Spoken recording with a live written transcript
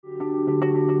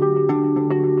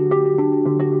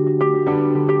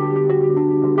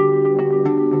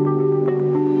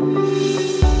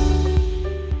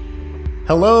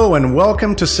Hello and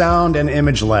welcome to Sound and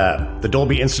Image Lab, the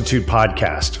Dolby Institute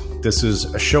podcast. This is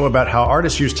a show about how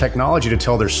artists use technology to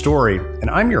tell their story, and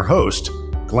I'm your host,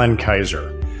 Glenn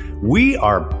Kaiser. We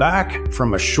are back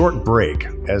from a short break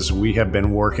as we have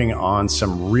been working on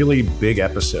some really big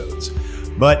episodes.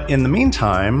 But in the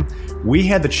meantime, we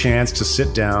had the chance to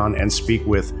sit down and speak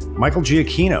with Michael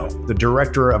Giacchino, the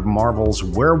director of Marvel's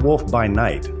Werewolf by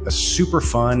Night, a super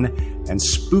fun and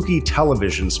spooky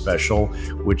television special,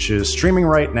 which is streaming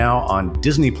right now on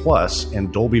Disney Plus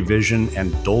in Dolby Vision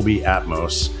and Dolby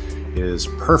Atmos. It is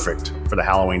perfect for the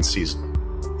Halloween season.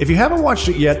 If you haven't watched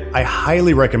it yet, I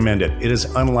highly recommend it. It is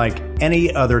unlike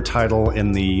any other title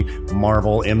in the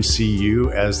Marvel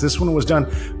MCU, as this one was done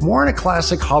more in a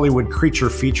classic Hollywood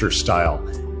creature feature style,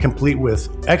 complete with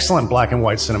excellent black and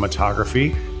white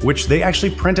cinematography, which they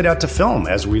actually printed out to film,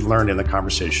 as we learned in the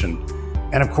conversation.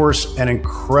 And of course, an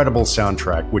incredible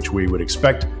soundtrack, which we would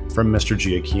expect from Mr.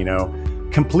 Giacchino,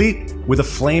 complete with a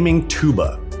flaming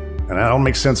tuba. And that'll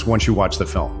make sense once you watch the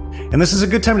film. And this is a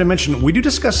good time to mention, we do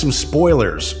discuss some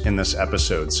spoilers in this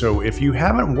episode. So if you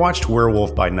haven't watched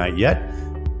Werewolf by Night yet,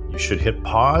 you should hit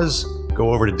pause,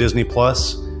 go over to Disney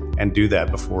Plus, and do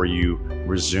that before you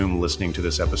resume listening to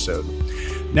this episode.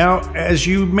 Now, as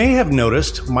you may have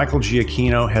noticed, Michael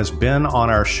Giacchino has been on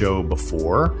our show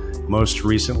before, most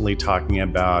recently talking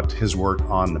about his work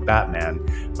on The Batman,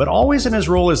 but always in his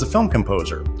role as the film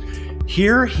composer.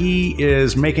 Here he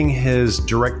is making his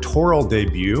directorial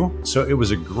debut, so it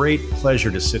was a great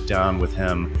pleasure to sit down with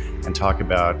him and talk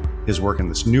about his work in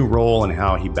this new role and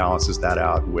how he balances that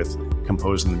out with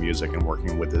composing the music and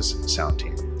working with his sound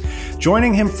team.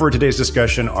 Joining him for today's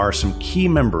discussion are some key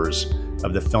members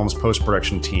of the film's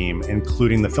post-production team,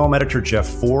 including the film editor Jeff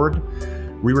Ford,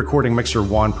 re-recording mixer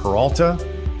Juan Peralta,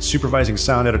 supervising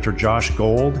sound editor Josh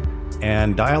Gold,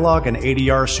 and dialogue and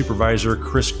ADR supervisor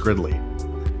Chris Gridley.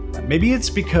 Maybe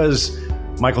it's because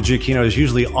Michael Giacchino is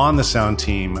usually on the sound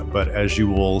team, but as you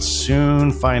will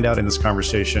soon find out in this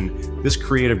conversation, this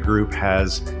creative group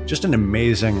has just an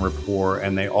amazing rapport,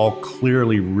 and they all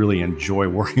clearly really enjoy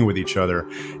working with each other.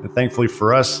 And thankfully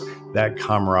for us, that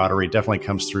camaraderie definitely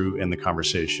comes through in the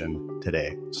conversation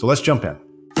today. So let's jump in.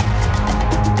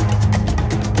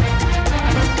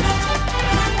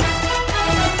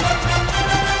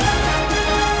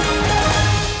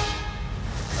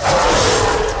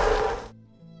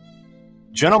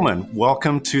 Gentlemen,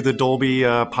 welcome to the Dolby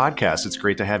podcast. It's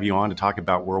great to have you on to talk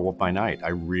about Werewolf by Night. I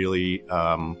really,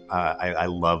 I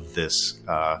love this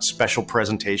special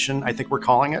presentation, I think we're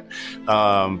calling it.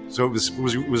 So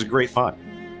it was great fun.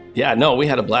 Yeah, no, we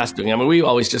had a blast doing it. I mean, we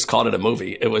always just called it a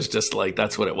movie. It was just like,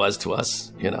 that's what it was to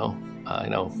us, you know. I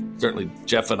know, certainly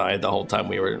Jeff and I, the whole time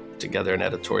we were together in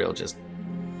editorial, just,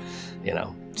 you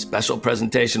know, special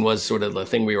presentation was sort of the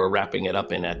thing we were wrapping it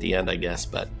up in at the end, I guess.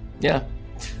 But yeah.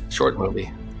 Short movie.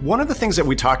 One of the things that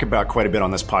we talk about quite a bit on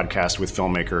this podcast with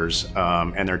filmmakers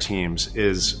and their teams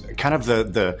is kind of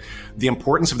the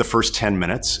importance of the first 10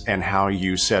 minutes and how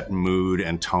you set mood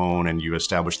and tone and you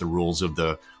establish the rules of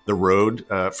the road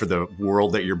for the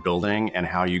world that you're building and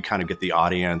how you kind of get the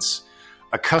audience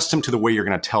accustomed to the way you're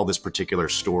going to tell this particular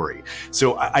story.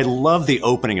 So I love the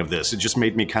opening of this. It just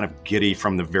made me kind of giddy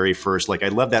from the very first. Like, I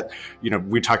love that, you know,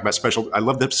 we talk about I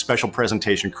love the special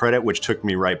presentation credit, which took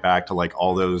me right back to like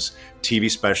all those TV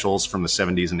specials from the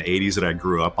 70s and 80s that I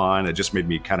grew up on. It just made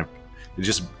me kind of, it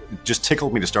just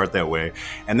tickled me to start that way.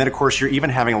 And then of course, you're even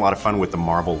having a lot of fun with the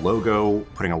Marvel logo,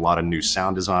 putting a lot of new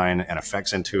sound design and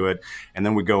effects into it. And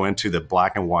then we go into the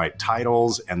black and white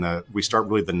titles and we start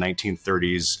really the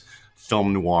 1930s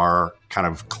film noir kind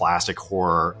of classic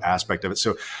horror aspect of it.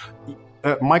 So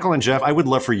Michael and Jeff, I would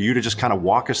love for you to just kind of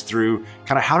walk us through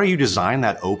kind of how do you design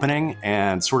that opening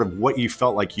and sort of what you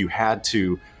felt like you had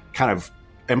to kind of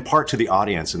impart to the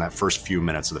audience in that first few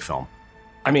minutes of the film.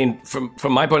 I mean, from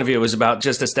my point of view, it was about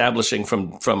just establishing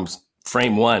from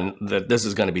frame one that this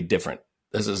is going to be different.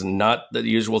 This is not the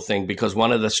usual thing, because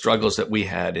one of the struggles that we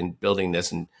had in building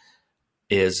this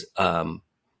is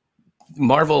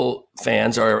Marvel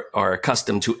fans are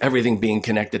accustomed to everything being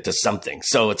connected to something.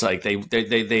 So it's like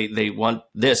they want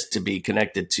this to be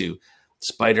connected to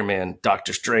Spider-Man,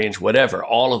 Doctor Strange, whatever,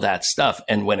 all of that stuff.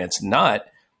 And when it's not,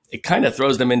 it kind of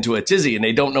throws them into a tizzy and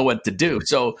they don't know what to do.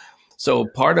 So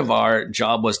part of our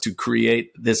job was to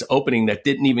create this opening that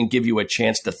didn't even give you a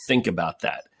chance to think about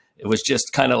that. It was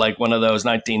just kind of like one of those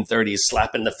 1930s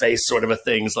slap in the face sort of a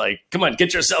things like, come on,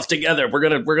 get yourself together. We're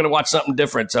gonna watch something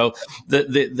different. So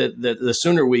the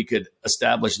sooner we could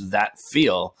establish that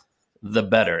feel, the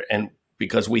better. And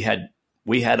because we had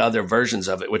other versions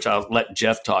of it, which I'll let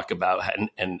Jeff talk about,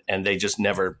 and they just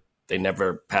never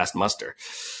passed muster.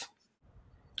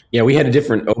 Yeah, we had a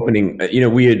different opening.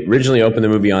 We had originally opened the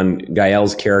movie on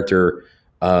Gael's character.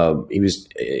 He was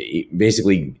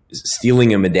basically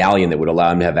stealing a medallion that would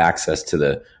allow him to have access to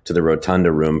the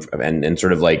rotunda room, and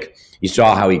sort of like you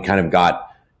saw how he kind of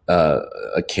got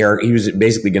a character. He was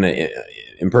basically going to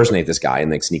impersonate this guy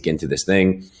and like sneak into this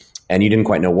thing, and you didn't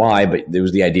quite know why, but there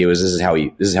was the idea was this is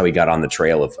how he got on the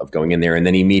trail of going in there, and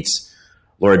then he meets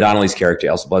Laura Donnelly's character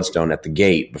Elsa Bloodstone at the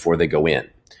gate before they go in.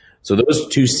 So those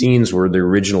two scenes were the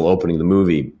original opening of the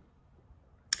movie,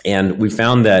 and we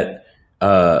found that.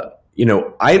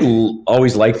 I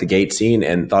always liked the gate scene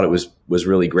and thought it was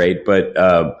really great. But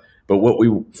what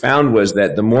we found was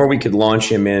that the more we could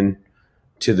launch him in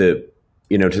to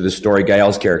the story,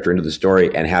 Gael's character into the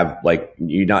story, and have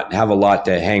you not have a lot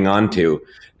to hang on to,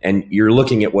 and you're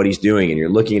looking at what he's doing, and you're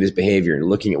looking at his behavior, and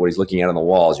looking at what he's looking at on the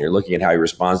walls, and you're looking at how he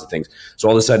responds to things. So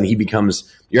all of a sudden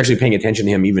you're actually paying attention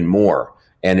to him even more.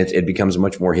 And it becomes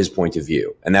much more his point of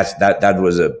view, and that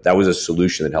was a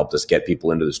solution that helped us get people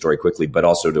into the story quickly, but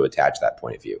also to attach that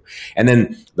point of view. And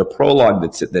then the prologue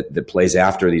that plays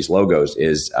after these logos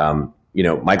is,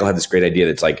 Michael had this great idea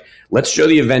that's like, let's show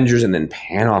the Avengers and then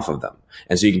pan off of them,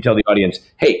 and so you can tell the audience,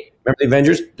 hey, remember the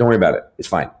Avengers? Don't worry about it. It's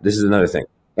fine. This is another thing,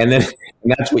 and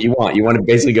that's what you want. You want to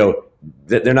basically go,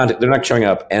 they're not showing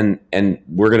up, and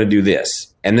we're going to do this.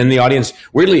 And then the audience,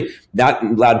 weirdly, that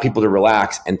allowed people to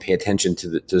relax and pay attention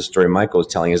to the story Michael was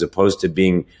telling, as opposed to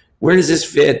being, where does this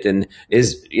fit? And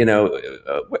is Groot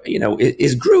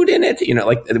in it? We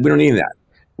don't need that.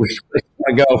 We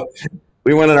want to go,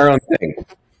 we wanted our own thing.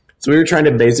 So we were trying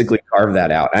to basically carve that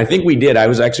out. And I think we did. I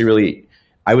was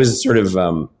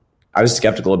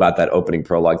skeptical about that opening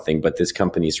prologue thing, but this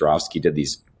company, Swarovski, did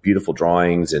these beautiful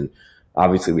drawings, and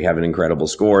obviously we have an incredible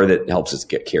score that helps us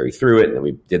carry through it. And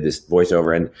we did this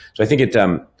voiceover. And so I think it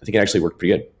actually worked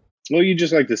pretty good. Well, you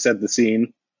just like to set the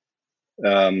scene.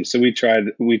 So we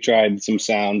tried some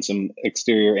sound, some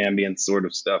exterior ambience sort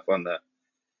of stuff on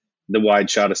the wide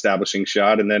shot, establishing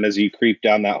shot. And then as you creep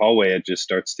down that hallway, it just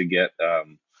starts to get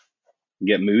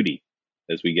moody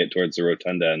as we get towards the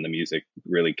rotunda, and the music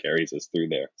really carries us through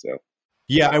there. So.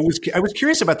 Yeah, I was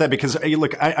curious about that because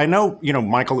look, I know,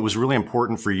 Michael, it was really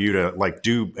important for you to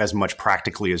do as much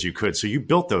practically as you could. So you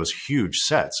built those huge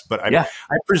sets, but I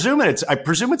presume it's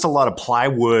a lot of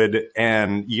plywood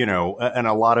and and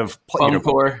a lot of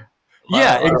core.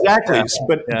 Yeah, exactly. Yeah.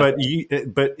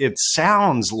 But it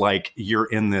sounds like you're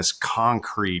in this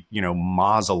concrete,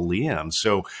 mausoleum.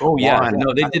 So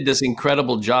they did this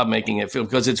incredible job making it feel,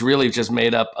 because it's really just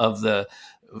made up of the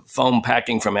foam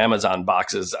packing from Amazon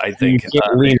boxes, I think. You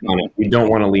can't lean on it. You don't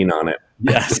want to lean on it.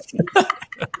 Yes.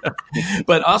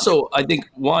 But also, I think,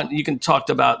 you can talk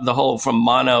about the whole from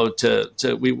mono to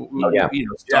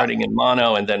starting in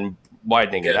mono and then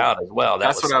widening it out as well.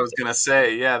 That's what I was going to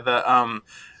say. Yeah, the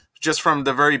just from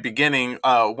the very beginning,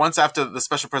 once after the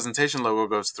special presentation logo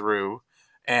goes through,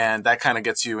 and that kind of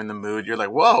gets you in the mood. You're like,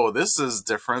 whoa, this is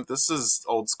different. This is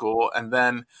old school. And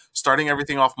then starting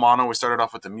everything off mono, we started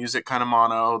off with the music kind of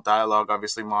mono, dialogue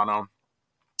obviously mono.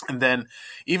 And then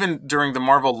even during the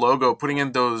Marvel logo, putting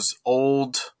in those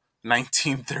old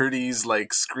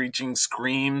 1930s screeching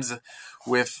screams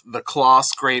with the claw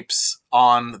scrapes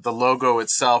on the logo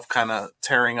itself, kind of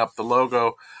tearing up the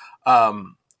logo.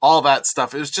 All that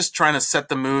stuff. It was just trying to set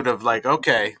the mood of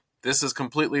okay, this is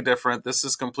completely different. This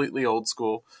is completely old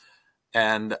school.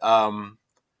 And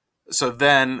so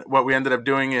then what we ended up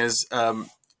doing is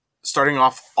starting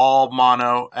off all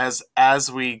mono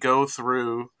as we go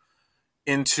through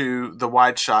into the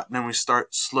wide shot. And then we start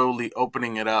slowly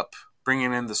opening it up,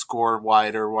 bringing in the score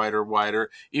wider,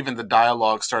 even the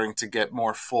dialogue starting to get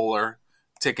more fuller,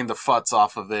 taking the futs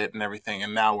off of it and everything.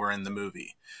 And now we're in the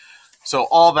movie. So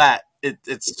all that,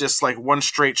 it's just one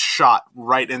straight shot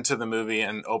right into the movie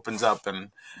and opens up.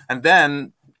 And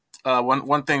then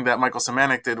one thing that Michael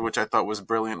Samanek did, which I thought was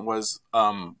brilliant, was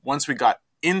once we got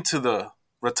into the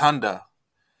rotunda,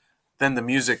 then the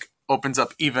music opens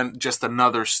up even just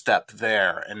another step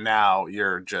there. And now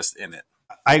you're just in it.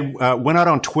 I went out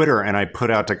on Twitter and I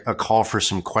put out a call for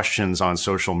some questions on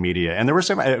social media, and there were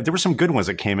some good ones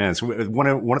that came in. So one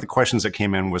of the questions that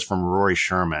came in was from Rory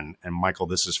Sherman, and Michael,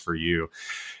 this is for you.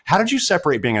 How did you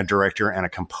separate being a director and a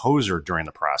composer during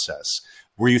the process?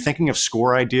 Were you thinking of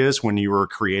score ideas when you were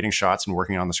creating shots and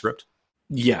working on the script?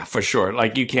 Yeah, for sure.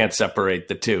 You can't separate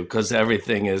the two, because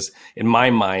everything is, in my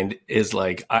mind, is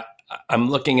I'm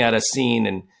looking at a scene,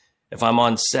 and if I'm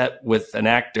on set with an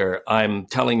actor, I'm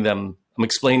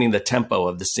explaining the tempo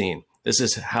of the scene. This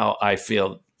is how I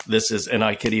feel. And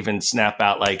I could even snap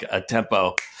out a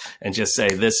tempo and just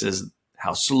say, this is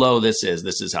how slow this is.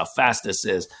 This is how fast this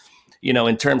is.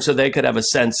 in terms so they could have a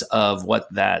sense of what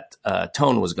that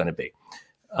tone was going to be.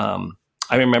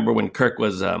 I remember when Kirk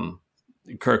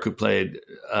who played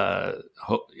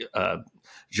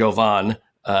Jovan,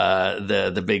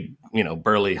 the big,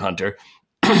 burly hunter,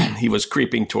 he was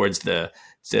creeping towards the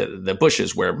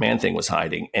bushes where Man-Thing was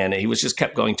hiding, and he was just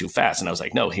kept going too fast. And I was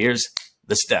like, no, here's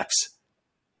the steps.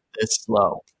 It's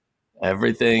slow.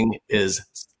 Everything is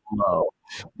slow,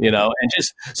 and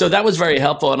just, so that was very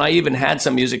helpful. And I even had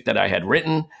some music that I had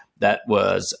written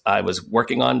I was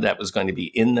working on that was going to be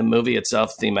in the movie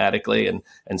itself thematically.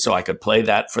 And so I could play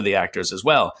that for the actors as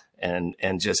well and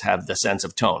just have the sense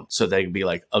of tone. So they'd be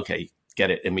like, okay, get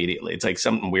it immediately. It's like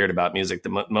something weird about music.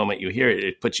 The moment you hear it,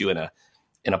 it puts you in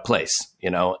a place,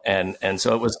 and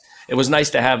so it was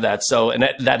nice to have that. So, and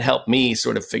that helped me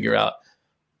sort of figure out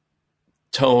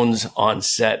tones on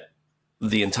set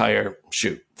the entire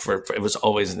shoot. It was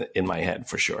always in my head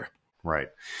for sure. Right.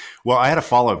 Well, I had a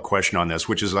follow-up question on this,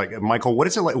 which is like, Michael, what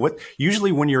is it like? What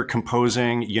usually when you're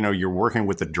composing, you're working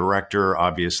with the director,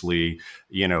 obviously,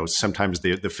 sometimes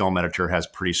the film editor has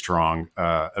pretty strong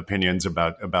opinions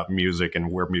about music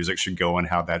and where music should go and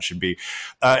how that should be.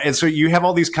 And so you have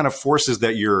all these kind of forces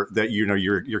that you're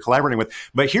collaborating with,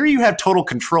 but here you have total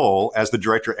control as the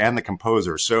director and the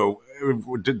composer. So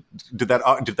did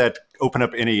that open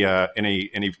up any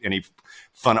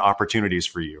fun opportunities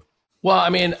for you? Well, I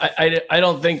mean, I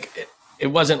don't think it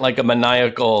wasn't like a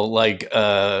maniacal,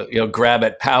 grab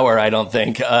at power. I don't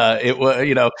think it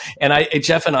was, and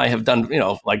Jeff and I have done,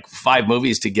 like 5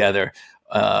 movies together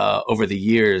over the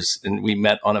years. And we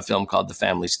met on a film called The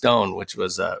Family Stone, which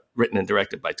was written and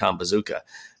directed by Tom Bazooka.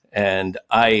 And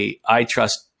I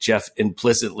trust Jeff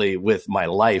implicitly with my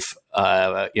life,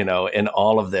 in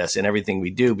all of this and everything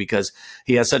we do, because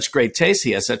he has such great taste.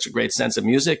 He has such a great sense of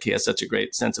music. He has such a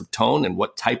great sense of tone and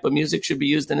what type of music should be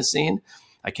used in a scene.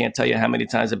 I can't tell you how many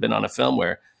times I've been on a film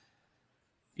where,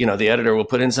 the editor will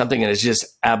put in something and it's just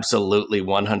absolutely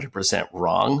 100%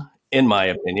 wrong. In my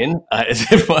opinion,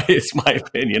 it's my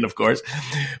opinion, of course,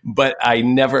 but I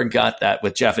never got that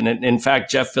with Jeff. And in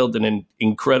fact, Jeff filled an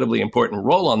incredibly important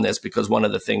role on this, because one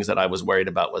of the things that I was worried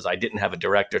about was I didn't have a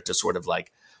director to sort of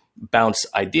like bounce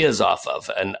ideas off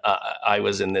of. And I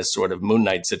was in this sort of Moon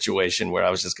Knight situation where I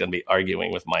was just going to be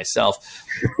arguing with myself.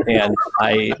 And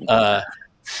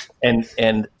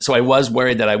and so I was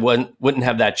worried that I wouldn't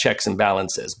have that checks and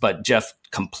balances, but Jeff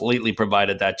completely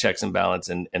provided that checks and balance.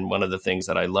 And one of the things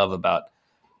that I love about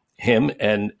him,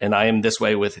 and I am this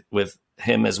way with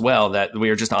him as well, that we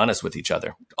are just honest with each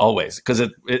other always, because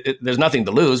there's nothing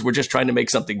to lose. We're just trying to make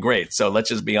something great. So let's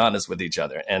just be honest with each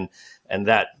other. And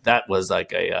that was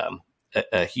like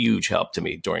a huge help to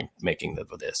me during making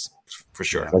this, for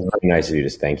sure. That's very nice of you.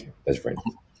 Just thank you. That's very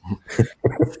nice.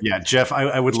 Yeah, Jeff,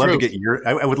 I would love to get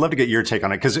your take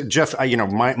on it, because Jeff,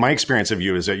 my experience of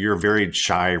you is that you're a very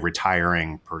shy,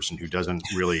 retiring person who doesn't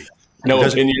really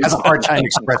has a hard time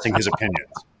expressing his opinions.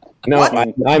 No,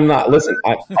 I'm not. Listen,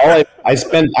 I've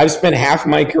spent half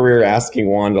my career asking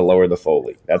Juan to lower the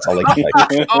Foley. That's all I can.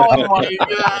 Oh my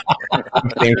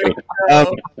God!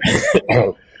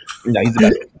 No, he's the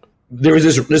best. There was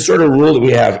this sort of rule that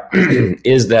we have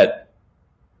is that,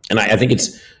 and I think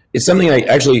it's something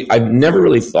I've never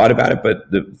really thought about it, but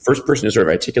the first person to sort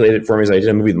of articulate it for me is I did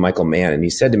a movie with Michael Mann, and he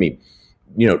said to me,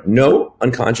 no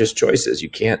unconscious choices. You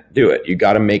can't do it. You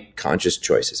got to make conscious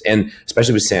choices, and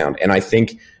especially with sound. And I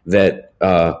think that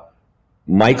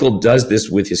Michael does this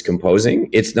with his composing.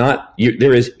 It's not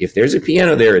if there's a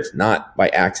piano there, it's not by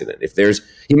accident.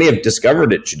 He may have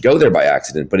discovered it should go there by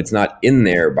accident, but it's not in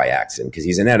there by accident, because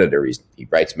he's an editor. He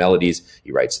writes melodies,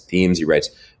 he writes themes, he writes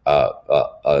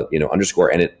underscore,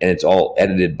 and it's all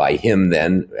edited by him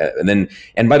then.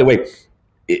 And by the way,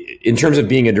 in terms of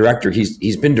being a director,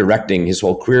 he's been directing his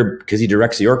whole career because he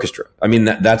directs the orchestra. I mean,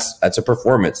 that's a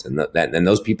performance, and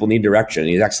those people need direction, and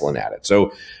he's excellent at it.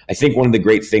 So I think one of the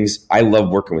great things, I love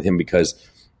working with him because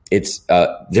it's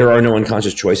there are no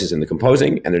unconscious choices in the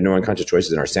composing, and there are no unconscious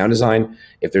choices in our sound design.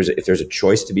 If there's a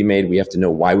choice to be made, we have to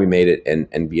know why we made it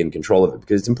and be in control of it,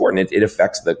 because it's important. It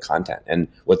affects the content and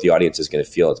what the audience is going to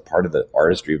feel. It's part of the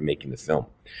artistry of making the film.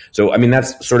 So, I mean,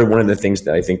 that's sort of one of the things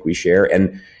that I think we share.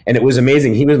 And it was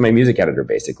amazing. He was my music editor,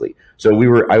 basically. So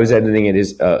I was editing at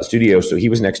his studio. So he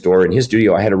was next door. In his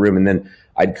studio, I had a room, and then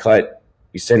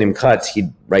we send him cuts.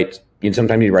 He'd write,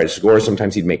 sometimes he'd write a score.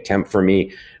 Sometimes he'd make temp for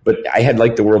me. But I had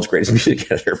like the world's greatest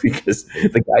music editor, because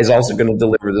the guy's also going to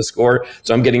deliver the score.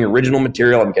 So I'm getting original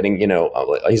material. I'm getting,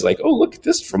 he's like, oh, look at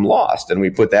this from Lost. And we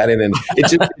put that in, and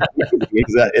it's just,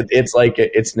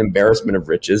 it's an embarrassment of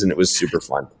riches, and it was super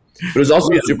fun. But it was also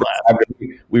super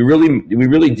collaborative. We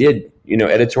really did,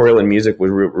 editorial and music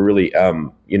were really,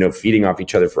 feeding off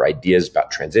each other for ideas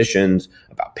about transitions,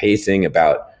 about pacing,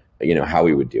 about, how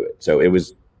we would do it. So it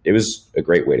was a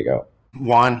great way to go.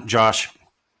 Juan, Josh,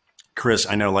 Chris,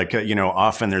 I know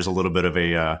often there's a little bit of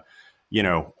a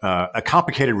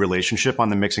complicated relationship on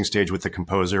the mixing stage with the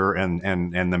composer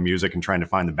and the music, and trying to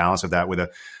find the balance of that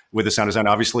with the sound design.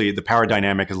 Obviously, the power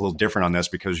dynamic is a little different on this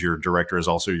because your director is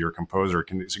also your composer.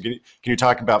 Can you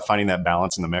talk about finding that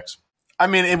balance in the mix? I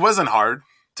mean, it wasn't hard,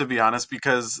 to be honest,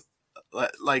 because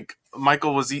like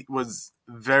Michael was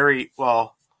very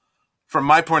well, from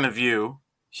my point of view,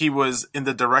 he was in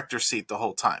the director's seat the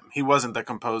whole time. He wasn't the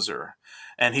composer.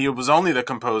 And he was only the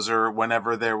composer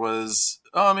whenever there was,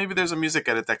 maybe there's a music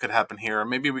edit that could happen here. Or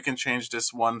maybe we can change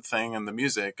this one thing in the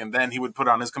music. And then he would put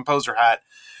on his composer hat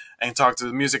and talk to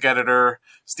the music editor,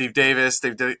 Steve Davis.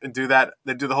 They do that.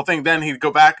 They do the whole thing. Then he'd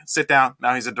go back, sit down.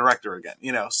 Now he's a director again,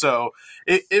 So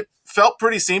it felt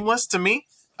pretty seamless to me.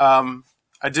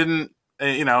 I didn't,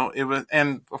 it was,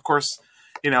 and of course,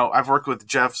 I've worked with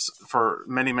Jeff for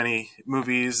many, many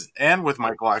movies and with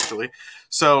Michael, actually.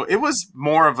 So it was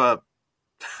more of a,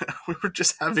 we were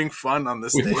just having fun on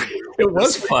this stage. It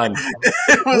was fun.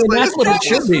 That's what it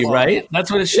should be, right?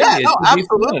 That's what it should be. It should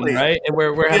absolutely. be fun, right? And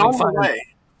we're having fun.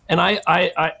 And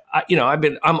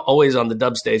I'm always on the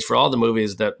dub stage for all the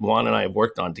movies that Juan and I have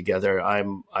worked on together. I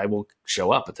will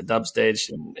show up at the dub stage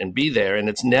and be there, and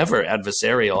it's never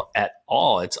adversarial at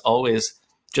all. It's always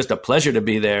just a pleasure to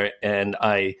be there, and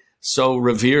I so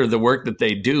revere the work that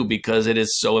they do because it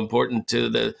is so important to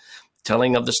the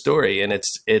telling of the story. And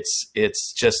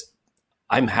it's just,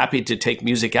 I'm happy to take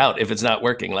music out if it's not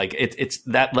working. Like it's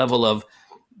that level of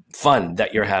fun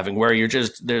that you're having where you're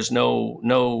just, there's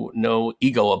no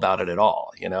ego about it at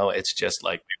all. It's just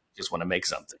like, you just want to make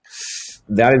something.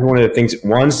 That is one of the things.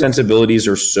 Juan's sensibilities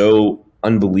are so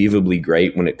unbelievably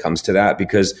great when it comes to that,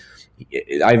 because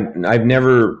he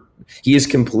is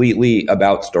completely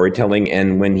about storytelling.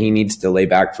 And when he needs to lay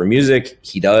back for music,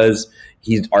 he does.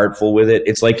 He's artful with it.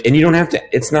 It's like, and you don't have to,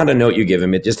 it's not a note you give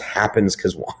him. It just happens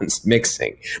because Juan's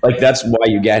mixing. Like, that's why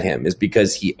you get him, is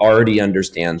because he already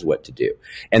understands what to do.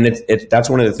 And that's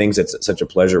one of the things that's such a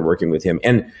pleasure working with him.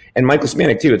 And Michael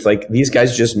Smanek too. It's like, these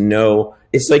guys just know,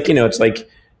 it's like, it's like,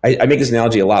 I make this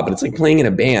analogy a lot, but it's like playing in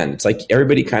a band. It's like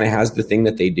everybody kind of has the thing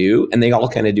that they do, and they all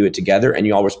kind of do it together, and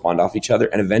you all respond off each other.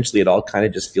 And eventually it all kind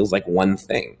of just feels like one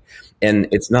thing. And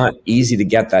it's not easy to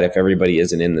get that if everybody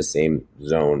isn't in the same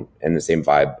zone and the same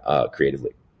vibe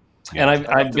creatively. And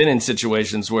I've been in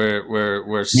situations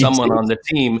where someone on the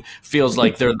team feels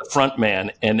like they're the front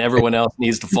man and everyone else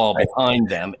needs to fall behind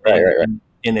them. Right.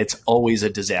 And it's always a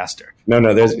disaster. No,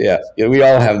 we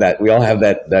all have that. We all have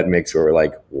that mix where we're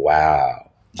like, wow.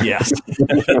 Yes.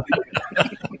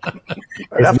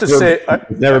 I'd have to say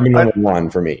it's never been one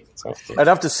for me. So. I'd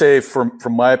have to say from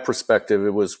my perspective,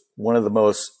 it was one of the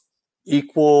most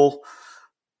equal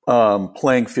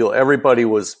playing field. Everybody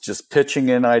was just pitching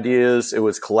in ideas. It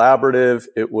was collaborative.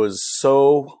 It was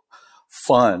so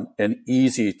fun and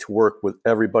easy to work with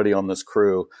everybody on this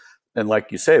crew. And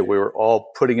like you say, we were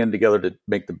all putting in together to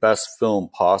make the best film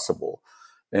possible.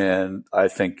 And I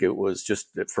think it was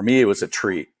just, for me, it was a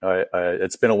treat.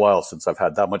 It's been a while since I've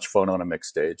had that much fun on a mix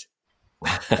stage.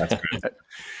 That's great.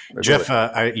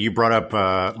 Jeff, you brought up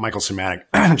Michael Smanek.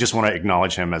 I just want to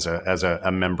acknowledge him as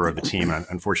a member of the team.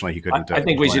 Unfortunately, he couldn't. I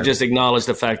think we should just acknowledge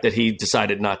the fact that he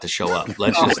decided not to show up.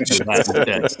 Let's just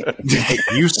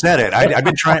You said it. I've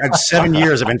been trying. 7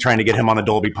 years I've been trying to get him on the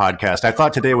Dolby podcast. I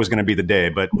thought today was going to be the day,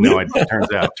 but no. It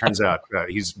turns out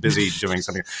he's busy doing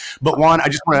something. But Juan, I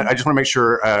just want to make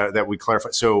sure that we clarify.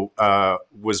 So,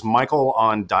 was Michael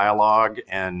on dialogue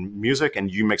and music,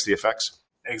 and you mix the effects?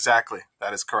 Exactly.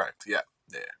 That is correct. Yeah.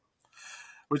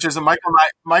 Which is Michael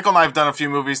and I have done a few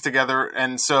movies together,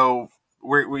 and so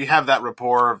we have that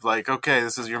rapport of like, okay,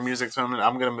 this is your music film, and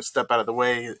I'm going to step out of the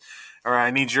way, or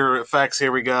I need your effects.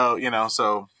 Here we go.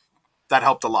 So that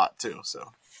helped a lot too.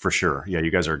 So for sure, yeah, you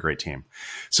guys are a great team.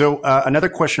 So another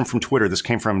question from Twitter. This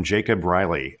came from Jacob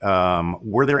Riley.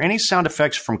 Were there any sound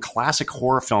effects from classic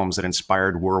horror films that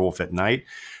inspired Werewolf at Night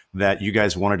that you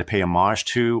guys wanted to pay homage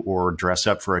to or dress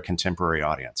up for a contemporary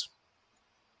audience?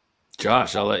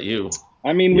 Josh, I'll let you.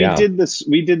 I mean, we did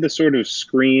the sort of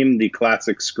scream, the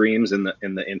classic screams in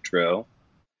the intro.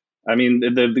 I mean,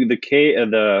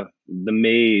 the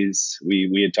maze,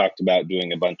 we had talked about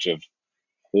doing a bunch of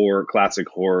classic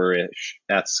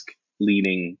horror-ish-esque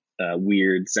leaning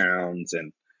weird sounds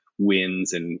and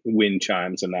winds and wind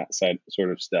chimes and that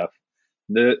sort of stuff.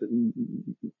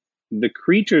 The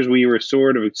creatures, we were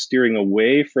sort of steering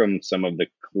away from some of the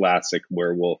classic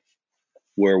werewolf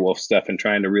stuff and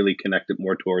trying to really connect it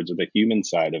more towards the human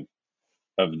side of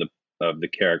the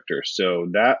character. So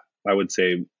that, I would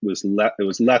say, was it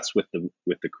was less with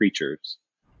the creatures.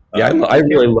 Yeah, I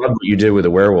really love what you did with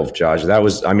the werewolf, Josh. That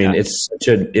was, I mean, it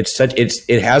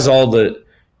has all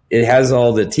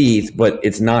the teeth, but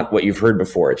it's not what you've heard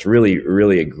before. It's really,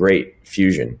 really a great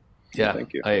fusion. Yeah,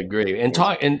 thank you. I agree.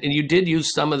 And you did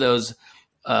use some of those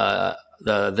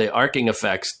the arcing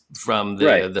effects from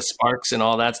the sparks and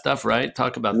all that stuff, right?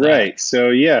 Talk about that. Right.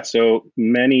 So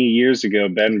many years ago,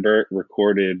 Ben Burtt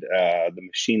recorded the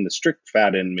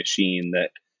Strickfaden machine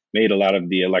that made a lot of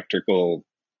the electrical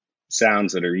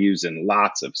sounds that are used in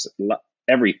lots of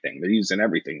everything. They're used in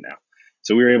everything now.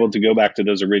 So we were able to go back to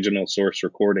those original source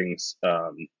recordings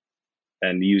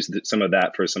and use some of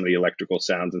that for some of the electrical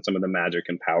sounds and some of the magic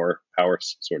and power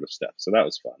sort of stuff. So that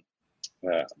was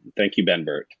fun. Thank you, Ben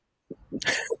Burtt.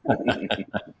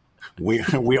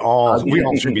 We all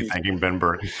should be thanking Ben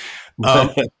Burtt.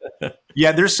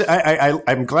 Yeah,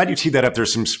 I'm glad you teed that up.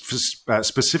 There's some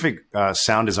specific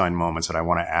sound design moments that I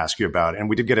want to ask you about, and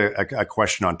we did get a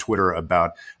question on Twitter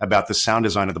about the sound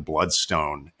design of the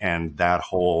Bloodstone and that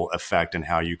whole effect and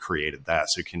how you created that.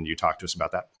 So can you talk to us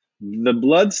about that? The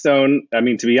Bloodstone, I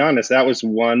mean, to be honest, that was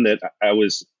one that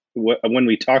when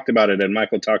we talked about it, and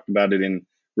Michael talked about it in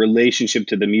relationship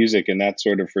to the music, and that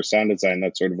sort of, for sound design,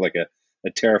 that's sort of like a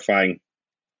terrifying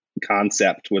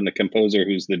concept when the composer,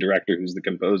 who's the director, who's the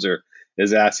composer,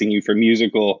 is asking you for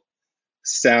musical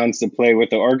sounds to play with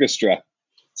the orchestra.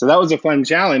 So that was a fun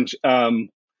challenge. And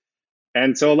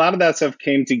so a lot of that stuff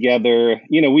came together.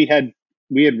 You know, I'd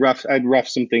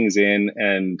roughed some things in,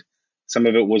 and some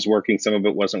of it was working, some of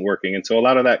it wasn't working. And so a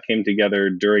lot of that came together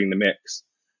during the mix.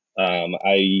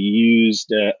 I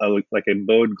used a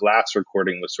bowed glass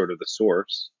recording was sort of the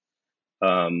source.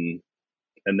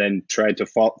 And then tried to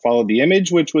follow the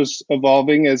image, which was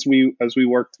evolving as we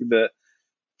worked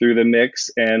through the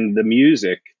mix and the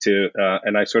music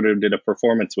and I sort of did a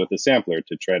performance with the sampler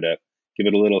to try to give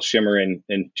it a little shimmer and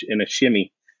a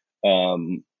shimmy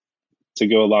to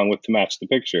go along with, to match the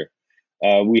picture.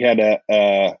 We had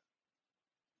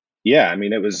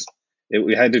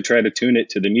we had to try to tune it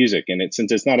to the music, and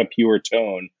since it's not a pure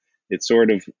tone, it sort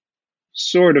of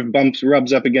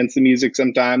rubs up against the music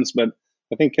sometimes, but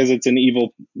I think because it's an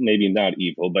evil, maybe not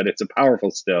evil, but it's a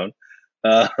powerful stone,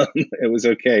 it was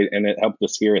okay, and it helped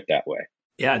us hear it that way.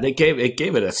 Yeah, it gave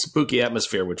it a spooky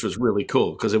atmosphere, which was really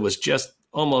cool because it was just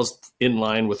almost in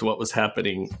line with what was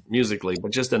happening musically,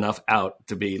 but just enough out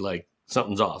to be like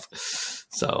something's off.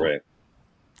 So, right,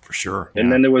 for sure.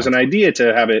 And then there was an idea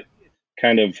to have it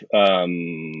kind of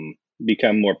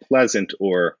become more pleasant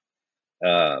or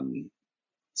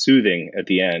soothing at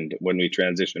the end when we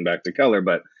transitioned back to color,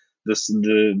 but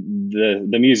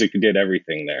the music did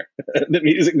everything there. The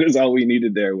music was all we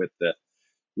needed there with the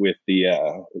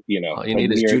all you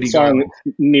need is Judy song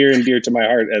near and dear to my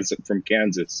heart as from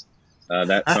Kansas.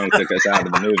 That song took us out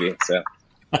of the movie, so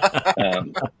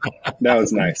that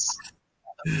was nice.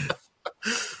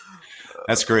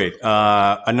 That's great.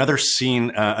 Another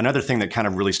scene, another thing that kind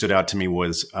of really stood out to me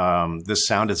was the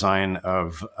sound design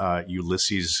of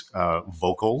Ulysses'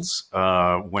 vocals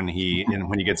when he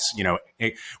gets,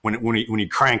 when you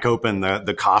crank open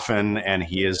the coffin and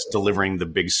he is delivering the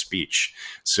big speech.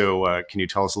 So can you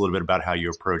tell us a little bit about how you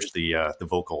approached the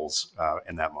vocals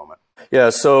in that moment?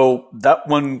 Yeah, so that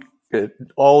one, it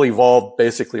all evolved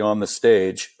basically on the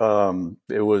stage.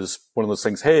 It was one of those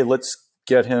things, hey, let's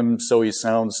get him so he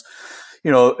sounds,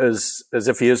 as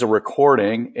if he is a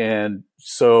recording. And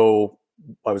so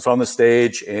I was on the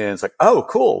stage and it's like, oh,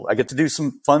 cool. I get to do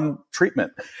some fun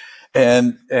treatment.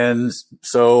 And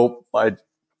so I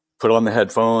put on the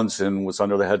headphones and was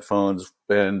under the headphones.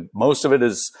 And most of it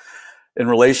is in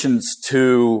relations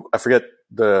to, I forget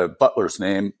the butler's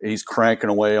name. He's cranking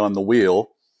away on the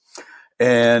wheel.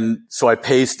 And so I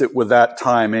paced it with that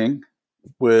timing,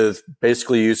 with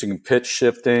basically using pitch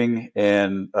shifting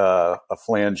and a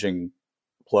flanging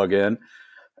plug-in,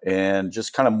 and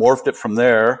just kind of morphed it from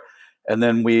there. And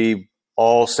then we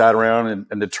all sat around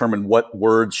and determined what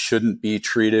words shouldn't be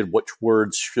treated, which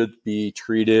words should be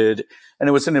treated. And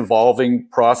it was an evolving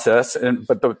process.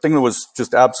 But the thing that was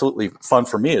just absolutely fun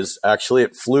for me is actually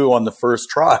it flew on the first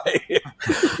try.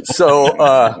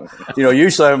 So,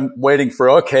 usually I'm waiting for,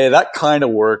 okay, that kind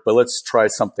of worked, but let's try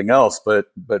something else. But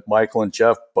Michael and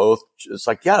Jeff both just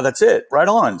like, yeah, that's it, right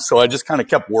on. So I just kind of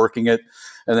kept working it.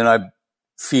 And then I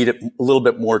feed it a little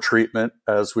bit more treatment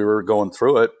as we were going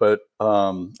through it. But,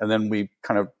 and then we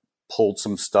kind of pulled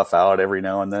some stuff out every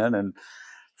now and then, and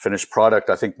finished product,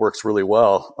 I think, works really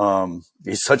well.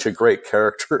 He's such a great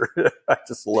character. I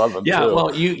just love him. Yeah. too.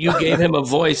 Well, you gave him a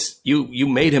voice. You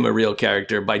made him a real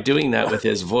character by doing that with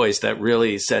his voice. That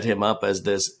really set him up as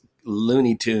this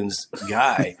Looney Tunes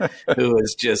guy who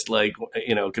is just like,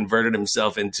 converted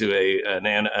himself into a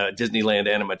Disneyland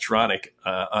animatronic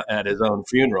at his own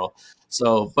funeral.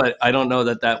 So, but I don't know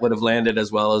that would have landed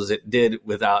as well as it did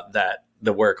without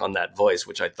the work on that voice,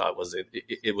 which I thought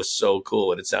it was so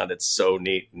cool and it sounded so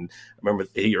neat. And I remember,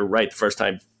 you're right, the first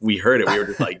time we heard it, we were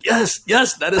just like, yes,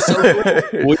 that is so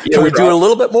cool. Can we do a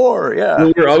little bit more? Yeah.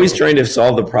 We were always trying to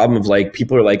solve the problem of like,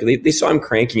 people are like, they saw him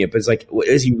cranking it, but it's like,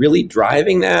 is he really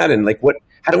driving that? And like,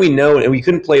 how do we know? And we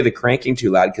couldn't play the cranking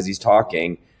too loud because he's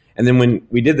talking. And then when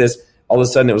we did this, all of a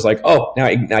sudden it was like, oh, now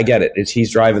I get it.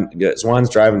 He's driving.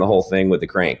 Swan's driving the whole thing with the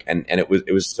crank, and it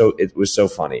was so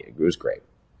funny. It was great.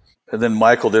 And then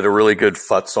Michael did a really good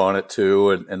futz on it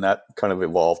too, and that kind of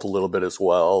evolved a little bit as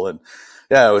well. And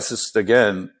yeah, it was just,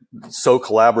 again, so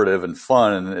collaborative and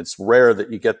fun, and it's rare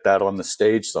that you get that on the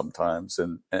stage sometimes.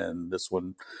 And this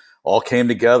one all came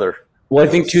together. Well, I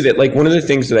think too that like one of the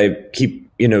things that I keep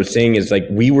saying is like,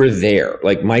 we were there.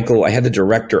 Like Michael, I had the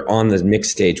director on the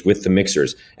mix stage with the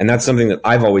mixers, and that's something that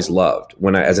I've always loved.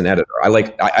 As an editor,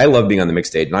 I love being on the mix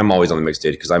stage, and I'm always on the mix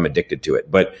stage because I'm addicted to it.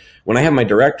 But when I have my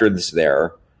director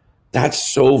there,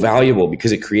 that's so valuable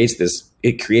because it creates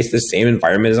the same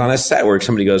environment as on a set where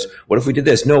somebody goes, what if we did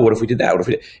this? No, what if we did that? What if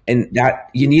we did? And that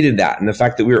you needed that. And the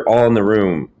fact that we were all in the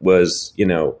room was,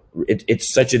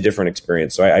 it's such a different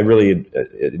experience. So I really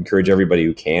encourage everybody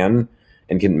who can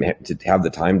and to have the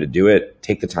time to do it,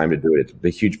 take the time to do it. It's a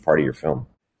huge part of your film.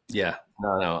 Yeah,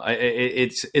 no.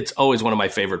 It's always one of my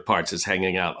favorite parts is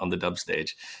hanging out on the dub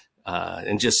stage.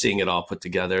 And just seeing it all put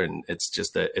together, and it's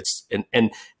just it's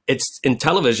in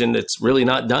television. It's really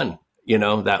not done,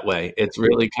 that way. It's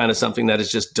really kind of something that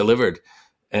is just delivered,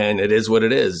 and it is what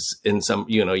it is. In some,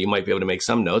 you might be able to make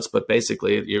some notes, but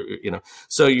basically,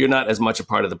 so you're not as much a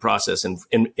part of the process. And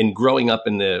in growing up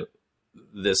in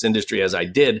this industry as I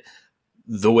did,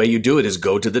 the way you do it is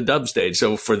go to the dub stage.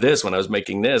 So for this, when I was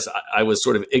making this, I was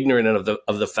sort of ignorant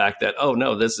of the fact that, oh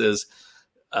no, this is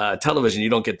television, you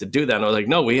don't get to do that. And I was like,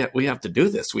 no, we have to do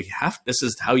this. This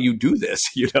is how you do this,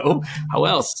 how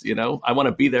else, I want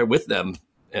to be there with them.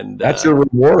 And that's your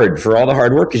reward for all the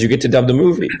hard work because you get to dub the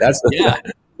movie. That's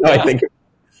I think.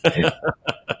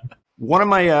 One of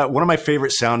my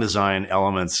favorite sound design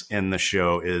elements in the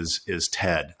show is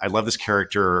Ted. I love this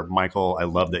character, Michael. I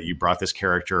love that you brought this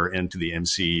character into the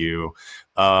MCU.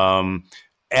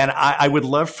 And I would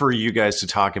love for you guys to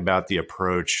talk about the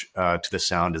approach to the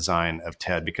sound design of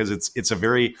Ted, because it's a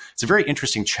very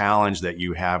interesting challenge that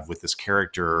you have with this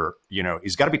character.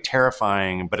 He's got to be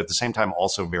terrifying, but at the same time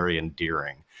also very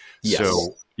endearing. Yes.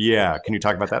 So yeah, can you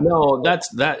talk about that? No,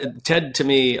 that Ted to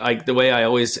me, like the way I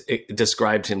always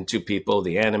described him to people,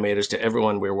 the animators, to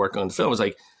everyone we were working on the film, was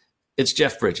like, it's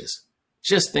Jeff Bridges.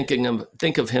 Just think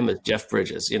of him as Jeff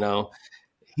Bridges.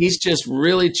 He's just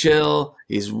really chill.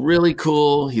 He's really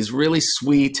cool. He's really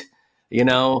sweet.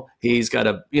 He's got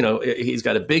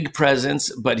a big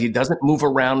presence, but he doesn't move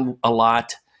around a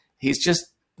lot. He's just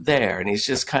there, and he's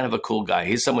just kind of a cool guy.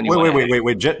 He's someone you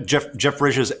wait. Jeff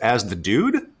Bridges as the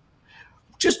dude?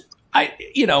 Well,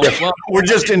 we're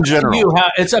just in general.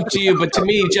 It's up to you, but to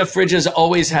me, Jeff Bridges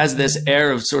always has this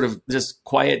air of sort of just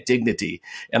quiet dignity,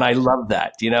 and I love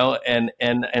that. And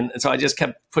so I just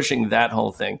kept pushing that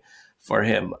whole thing for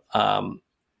him.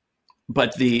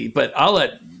 But I'll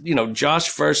let Josh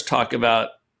first talk about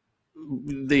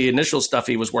the initial stuff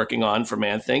he was working on for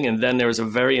Man-Thing, and then there was a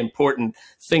very important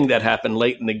thing that happened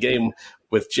late in the game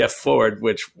with Jeff Ford,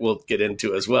 which we'll get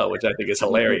into as well, which I think is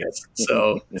hilarious.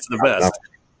 So it's the best.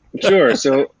 Sure.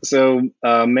 So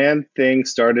Man-Thing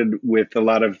started with a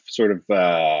lot of sort of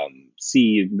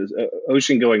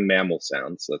ocean-going mammal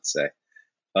sounds, let's say.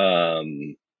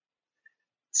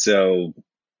 So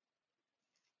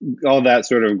all that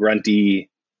sort of grunty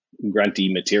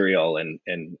material, and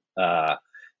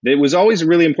it was always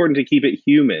really important to keep it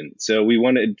human. So we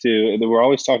were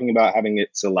always talking about having it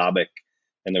syllabic,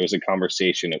 and there was a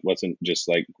conversation. It wasn't just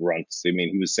like grunts. I mean,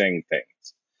 he was saying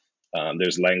things.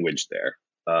 There's language there.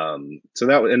 So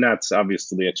that's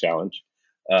obviously a challenge.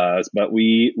 But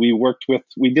we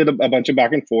did a bunch of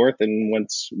back and forth, and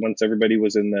once everybody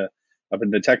was up in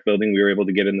the tech building, we were able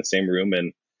to get in the same room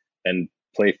and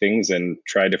play things and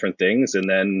try different things. And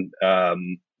then,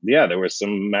 there was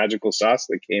some magical sauce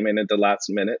that came in at the last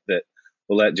minute that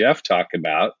we'll let Jeff talk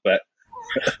about. But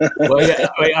well, yeah,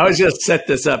 I was just set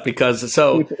this up because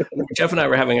Jeff and I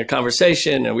were having a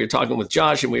conversation, and we were talking with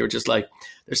Josh, and we were just like,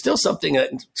 there's still something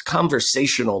that's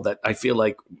conversational that I feel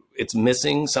like it's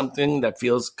missing, something that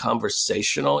feels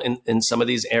conversational in some of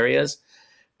these areas.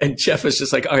 And Jeff is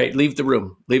just like, all right, leave the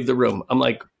room. I'm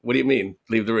like, what do you mean,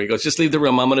 leave the room? He goes, just leave the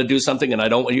room. I'm going to do something, and I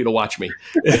don't want you to watch me.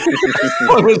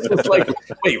 I was just like,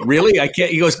 wait, really? I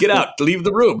can't. He goes, get out, leave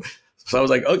the room. So I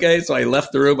was like, okay. So I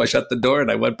left the room. I shut the door,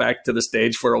 and I went back to the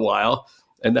stage for a while.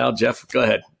 And now, Jeff, go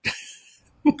ahead.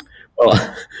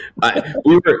 Well,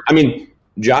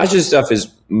 Josh's stuff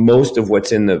is most of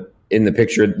what's in the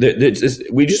picture.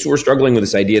 We just were struggling with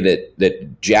this idea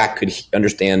that Jack could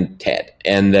understand Ted,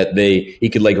 and that he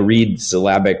could like read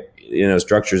syllabic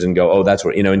structures and go, oh, that's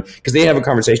what, and because they have a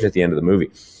conversation at the end of the movie.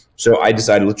 So I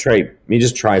decided, let me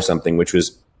just try something, which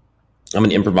was, I'm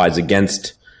going to improvise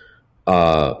against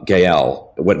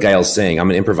Gael, what Gael's saying. I'm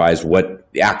going to improvise what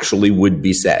actually would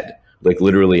be said. Like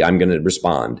literally, I'm going to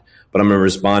respond, but I'm going to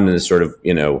respond in a sort of,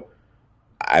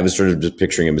 I was sort of just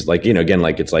picturing him as like, again,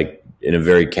 like it's like in a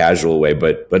very casual way,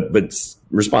 but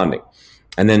responding.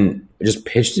 And then I just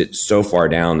pitched it so far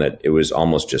down that it was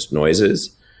almost just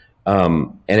noises.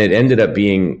 And it ended up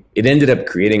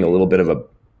creating a little bit of a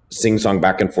sing-song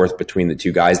back and forth between the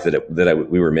two guys that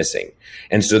we were missing.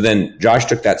 And so then Josh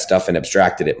took that stuff and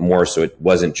abstracted it more, so it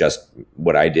wasn't just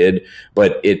what I did,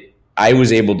 but I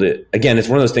was able to, again, it's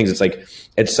one of those things, it's like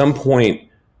at some point,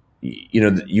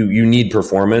 you need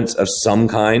performance of some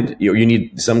kind. You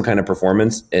need some kind of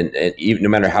performance, and even, no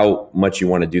matter how much you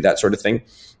want to do that sort of thing,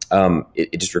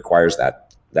 it just requires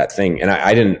that thing. And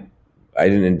I didn't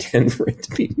intend for it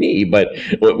to be me, but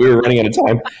we were running out of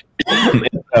time.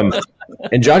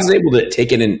 And Josh is able to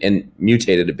take it and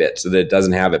mutate it a bit so that it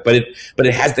doesn't have it, but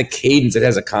it has the cadence. It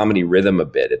has a comedy rhythm a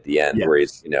bit at the end, where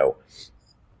he's,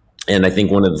 and I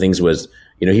think one of the things was,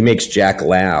 he makes Jack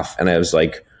laugh, and I was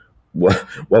like, what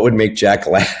would make Jack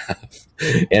laugh?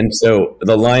 And so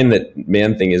the line that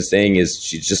Man-Thing is saying is,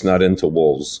 she's just not into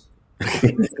wolves. For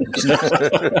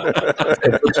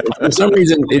some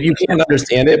reason, you can't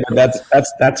understand it, but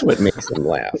that's what makes him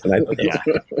laugh. And I think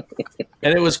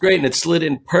and it was great, and it slid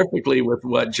in perfectly with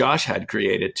what Josh had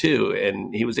created too,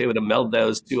 and he was able to meld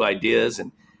those two ideas.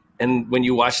 And when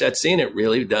you watch that scene, it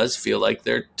really does feel like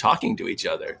they're talking to each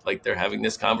other, like they're having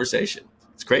this conversation.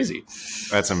 It's crazy.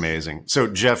 That's amazing. So,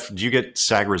 Jeff, do you get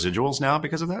SAG residuals now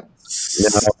because of that?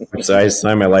 No, I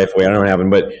signed my life away. I don't have them,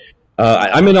 but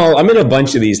I'm in a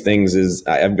bunch of these things.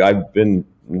 I've been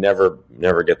never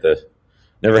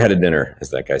had a dinner,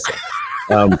 as that guy said.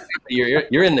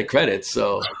 You're in the credits,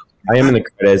 so I am in the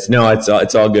credits. No,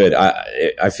 it's all good.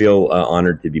 I feel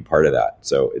honored to be part of that.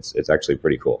 So it's actually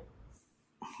pretty cool.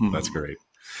 That's great.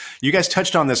 You guys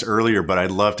touched on this earlier, but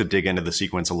I'd love to dig into the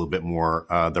sequence a little bit more.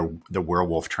 The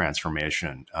werewolf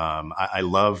transformation. I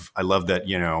love that.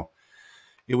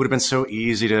 It would have been so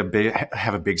easy to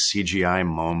have a big CGI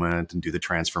moment and do the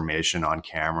transformation on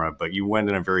camera, but you went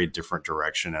in a very different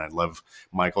direction. And I'd love,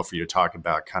 Michael, for you to talk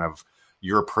about kind of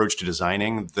your approach to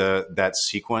designing that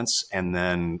sequence, and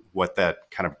then what that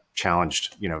kind of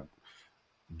challenged,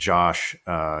 Josh,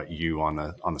 you on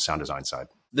the sound design side.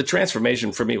 The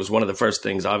transformation for me was one of the first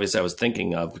things, obviously, I was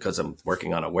thinking of, because I'm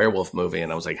working on a werewolf movie,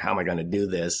 and I was like, how am I going to do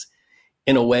this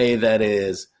in a way that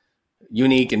is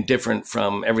unique and different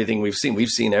from everything we've seen? We've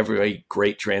seen every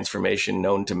great transformation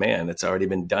known to man. It's already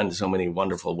been done so many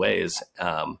wonderful ways.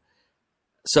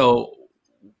 So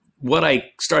what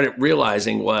I started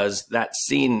realizing was that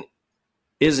scene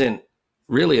isn't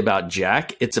really about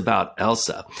Jack. It's about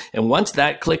Elsa. And once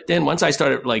that clicked in, once I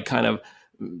started like kind of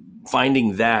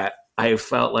finding that, I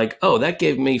felt like, oh, that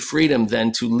gave me freedom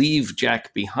then to leave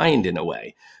Jack behind in a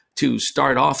way, to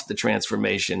start off the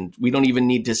transformation. We don't even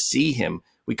need to see him.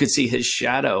 We could see his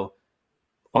shadow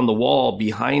on the wall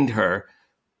behind her.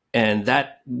 And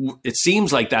that, it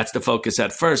seems like that's the focus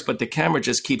at first, but the camera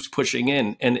just keeps pushing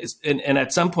in. And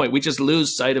at some point, we just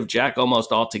lose sight of Jack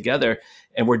almost altogether,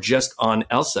 and we're just on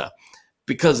Elsa,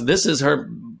 because this is her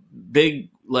big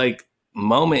like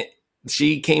moment.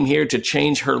 She came here to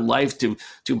change her life, to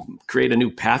create a new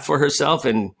path for herself.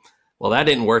 And well, that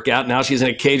didn't work out. Now she's in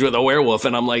a cage with a werewolf.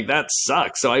 And I'm like, that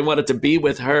sucks. So I wanted to be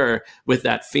with her with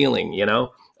that feeling,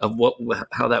 of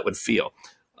how that would feel.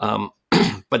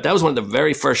 But that was one of the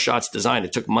very first shots designed.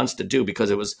 It took months to do because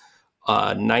it was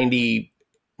 97%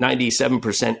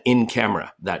 in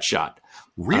camera, that shot.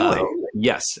 Really?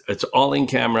 Yes, it's all in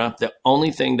camera. The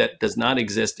only thing that does not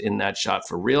exist in that shot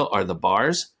for real are the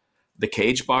bars, the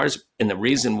cage bars. And the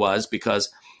reason was because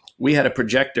we had a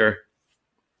projector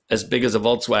as big as a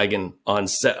Volkswagen on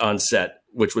set,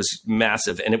 which was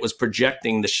massive. And it was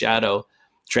projecting the shadow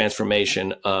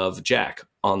transformation of Jack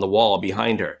on the wall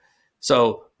behind her.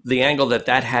 So the angle that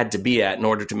had to be at in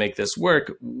order to make this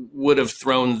work would have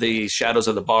thrown the shadows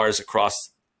of the bars across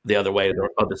the other way, the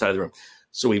other side of the room.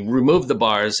 So we removed the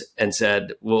bars and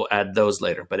said, we'll add those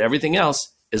later. But everything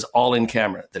else is all in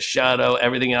camera. The shadow,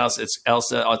 everything else, it's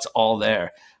Elsa, it's all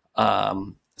there.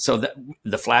 So that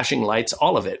the flashing lights,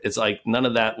 all of it, it's like none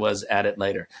of that was added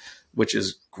later, which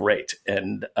is great.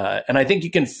 And I think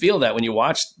you can feel that when you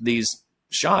watch these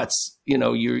shots,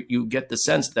 you get the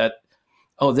sense that,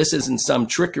 oh, this isn't some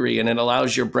trickery, and it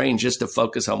allows your brain just to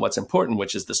focus on what's important,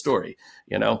 which is the story,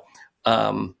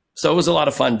 So it was a lot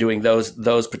of fun doing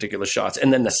those particular shots.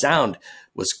 And then the sound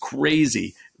was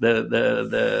crazy.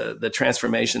 The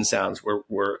transformation sounds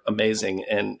were amazing.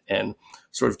 And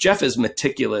sort of Jeff is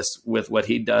meticulous with what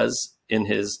he does in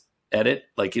his edit.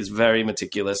 Like, he's very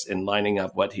meticulous in lining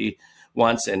up what he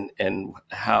wants and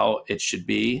how it should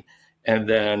be. And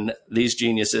then these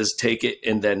geniuses take it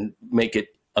and then make it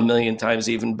a million times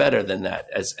even better than that,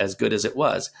 as good as it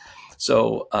was.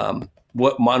 So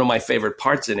one of my favorite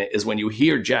parts in it is when you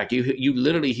hear Jack, you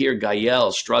literally hear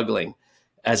Gael struggling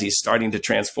as he's starting to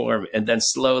transform, and then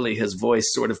slowly his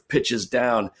voice sort of pitches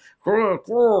down. And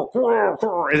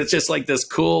it's just like this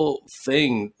cool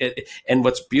thing. And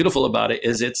what's beautiful about it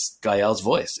is it's Gael's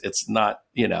voice. It's not,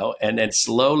 and then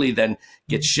slowly then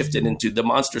gets shifted into the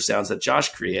monster sounds that Josh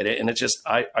created. And it just,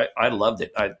 I loved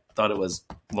it. I thought it was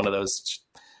one of those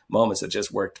moments that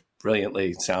just worked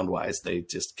brilliantly sound-wise. They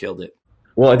just killed it.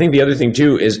 Well, I think the other thing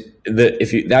too is that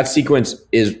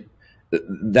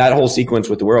whole sequence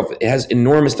with the werewolf, it has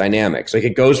enormous dynamics. Like,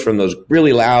 it goes from those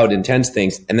really loud, intense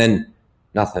things, and then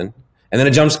nothing, and then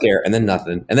a jump scare, and then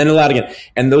nothing, and then a loud again.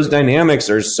 And those dynamics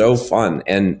are so fun.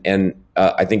 And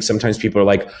I think sometimes people are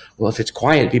like, well, if it's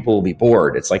quiet, people will be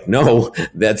bored. It's like, no,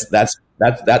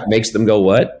 that makes them go,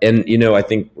 what? And I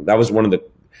think that was one of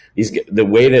the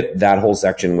way that whole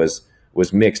section was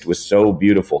mixed was so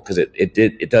beautiful, because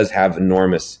it does have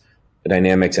enormous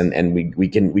dynamics, and we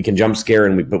can jump scare,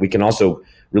 but we can also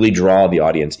really draw the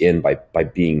audience in by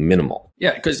being minimal.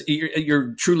 Yeah, because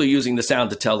you're truly using the sound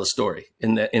to tell the story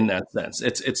in that sense.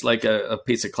 It's like a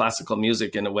piece of classical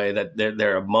music in a way that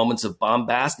there are moments of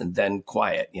bombast and then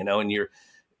quiet, and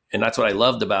that's what I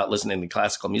loved about listening to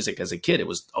classical music as a kid. It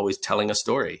was always telling a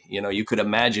story. You could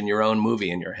imagine your own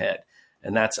movie in your head.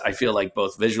 And I feel like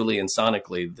both visually and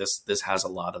sonically, this has a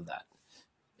lot of that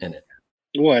in it.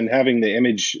 Well, and having the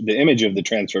image of the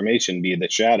transformation be the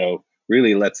shadow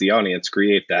really lets the audience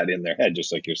create that in their head,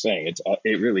 just like you're saying.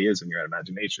 It really is in your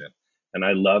imagination. And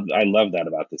I love that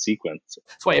about the sequence.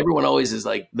 That's why everyone always is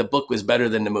like, the book was better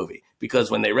than the movie,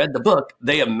 because when they read the book,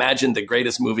 they imagined the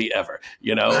greatest movie ever,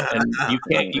 and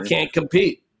you can't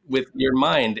compete with your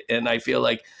mind. And I feel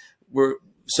like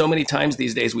so many times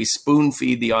these days we spoon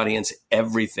feed the audience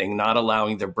everything, not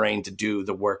allowing their brain to do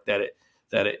the work that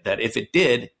if it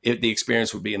did, the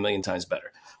experience would be a million times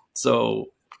better.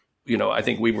 So, I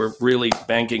think we were really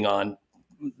banking on,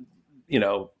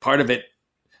 part of it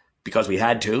because we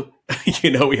had to,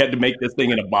 we had to make this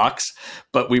thing in a box,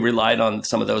 but we relied on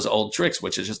some of those old tricks,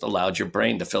 which has just allowed your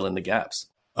brain to fill in the gaps.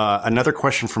 Another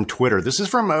question from Twitter. This is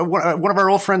from one of our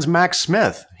old friends, Max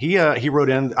Smith. He wrote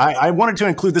in. I wanted to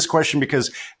include this question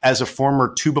because, as a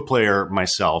former tuba player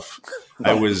myself,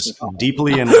 I was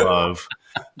deeply in love.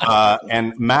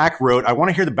 And Mac wrote, I want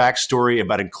to hear the backstory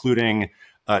about including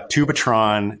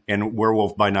Tubatron in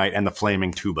Werewolf by Night and the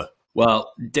Flaming Tuba.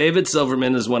 Well, David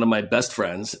Silverman is one of my best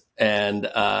friends, and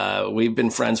we've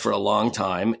been friends for a long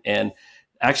time. And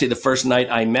actually, the first night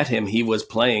I met him, he was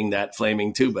playing that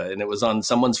flaming tuba, and it was on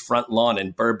someone's front lawn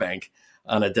in Burbank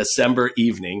on a December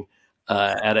evening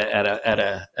at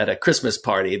a Christmas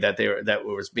party that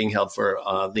was being held for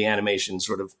the animation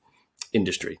sort of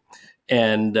industry,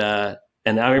 and I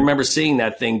remember seeing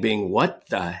that thing, being, what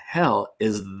the hell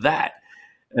is that?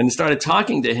 And started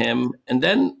talking to him, and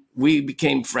then we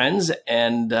became friends,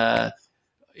 and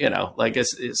like I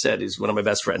said, he's one of my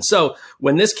best friends. So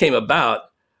when this came about,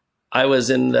 I was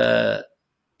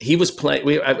he was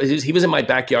in my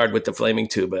backyard with the flaming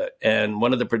tuba, and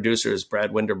one of the producers,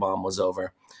 Brad Winderbaum, was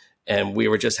over, and we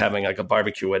were just having like a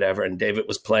barbecue, whatever. And David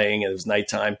was playing, and it was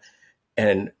nighttime.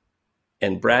 And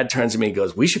Brad turns to me and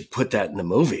goes, "We should put that in the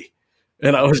movie."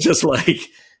 And I was just like,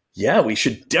 yeah, we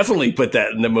should definitely put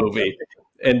that in the movie.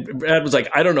 And Brad was like,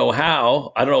 I don't know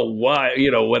how, I don't know why,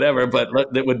 whatever, but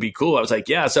that would be cool. I was like,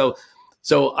 yeah. So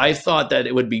I thought that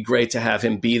it would be great to have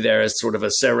him be there as sort of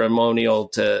a ceremonial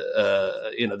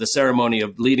the ceremony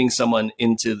of leading someone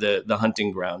into the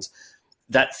hunting grounds.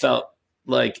 That felt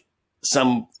like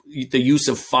the use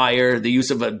of fire, the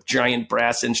use of a giant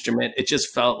brass instrument. It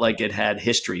just felt like it had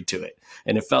history to it.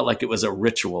 And it felt like it was a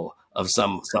ritual of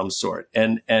some sort.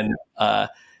 And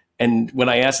And when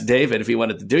I asked David if he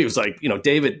wanted to do it, he was like,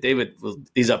 David,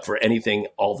 he's up for anything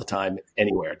all the time,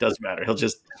 anywhere. It doesn't matter.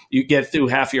 You get through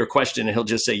half your question and he'll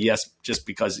just say yes, just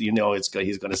because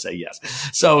he's going to say yes.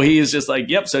 So he is just like,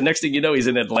 yep. So next thing you know, he's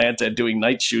in Atlanta doing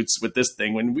night shoots with this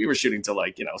thing when we were shooting till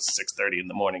 6:30 in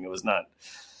the morning. It was not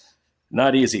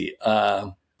easy.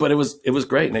 But it was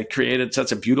great, and it created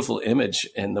such a beautiful image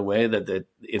in the way that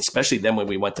especially then when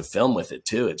we went to film with it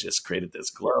too, it just created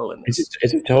this glow. And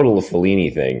it's a total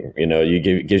Fellini thing,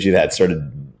 gives you that sort of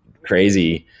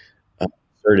crazy,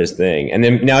 absurdist thing. And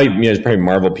then now there's probably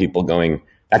Marvel people going,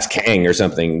 "That's Kang" or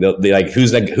something. They like, who's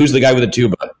the guy with the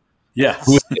tuba? Yeah,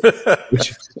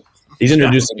 he's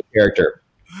introducing a character.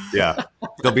 Yeah,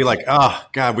 they'll be like, "Oh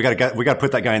God, we got to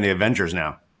put that guy in the Avengers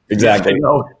now." Exactly.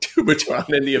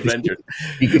 Tubatron in the Avengers.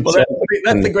 Well,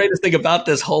 that's the greatest thing about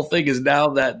this whole thing is now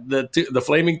that the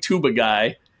flaming tuba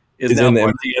guy is now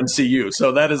part of the MCU.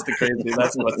 So that is the crazy.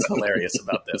 That's what's hilarious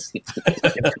about this.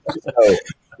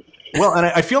 Well, and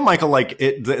I feel, Michael, like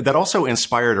that also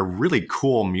inspired a really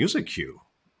cool music cue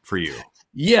for you.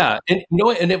 Yeah, and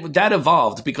that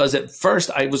evolved because at first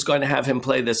I was going to have him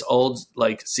play this old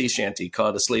sea shanty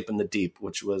called "Asleep in the Deep,"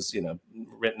 which was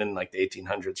written in the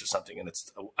 1800s or something, and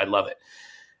I love it.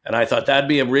 And I thought that'd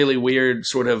be a really weird,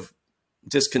 sort of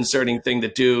disconcerting thing to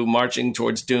do, marching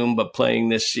towards doom, but playing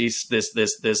this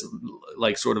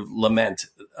sort of lament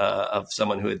of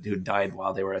someone who died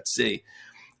while they were at sea.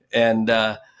 And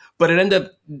but it ended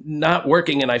up not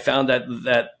working, and I found that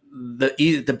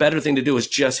the better thing to do is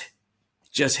just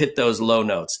hit those low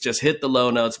notes. Just hit the low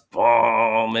notes,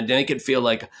 boom, and make it feel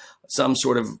like some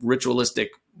sort of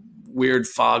ritualistic, weird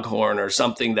foghorn or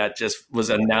something that just was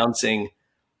announcing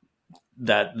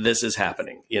that this is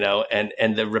happening,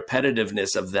 and the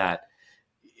repetitiveness of that.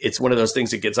 It's one of those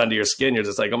things that gets under your skin. You're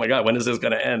just like, oh my God, when is this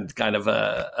going to end? Kind of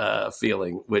a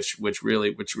feeling, which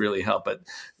really helped. But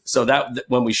so that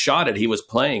when we shot it, he was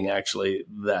playing actually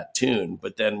that tune.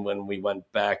 But then when we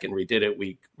went back and redid it,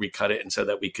 we recut it and so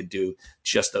that we could do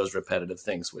just those repetitive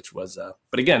things, which was.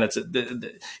 But again,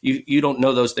 you don't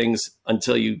know those things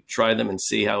until you try them and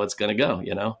see how it's going to go,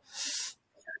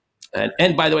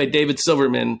 And by the way, David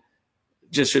Silverman.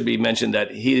 Just should be mentioned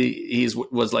that he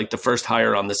was like the first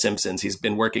hire on The Simpsons. He's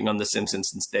been working on The Simpsons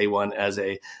since day one as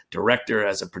a director,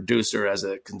 as a producer, as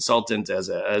a consultant,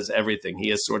 as everything.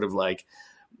 He is sort of like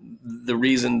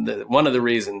one of the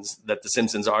reasons that The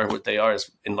Simpsons are what they are is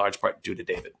in large part due to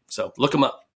David. So look him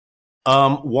up.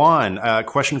 Juan,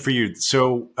 question for you.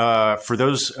 So for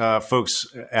those folks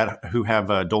who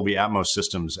have Dolby Atmos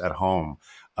systems at home,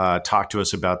 talk to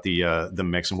us about the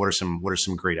mix and what are some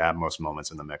great Atmos moments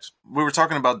in the mix. We were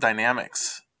talking about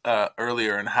dynamics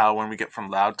earlier and how when we get from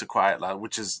loud to quiet,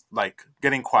 which is like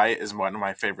getting quiet is one of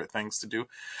my favorite things to do.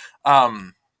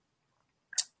 I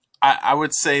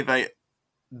would say that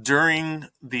during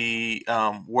the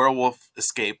werewolf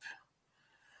escape,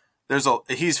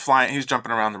 he's flying, he's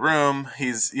jumping around the room.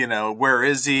 He's, where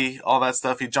is he? All that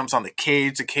stuff. He jumps on the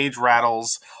cage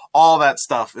rattles. All that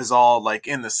stuff is all like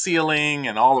in the ceiling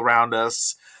and all around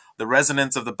us, the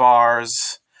resonance of the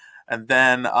bars. And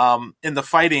then in the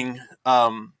fighting,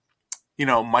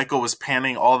 Michael was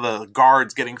panning all the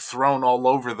guards getting thrown all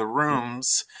over the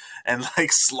rooms and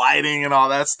like sliding and all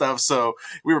that stuff. So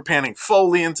we were panning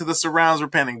Foley into the surrounds. We're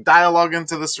panning dialogue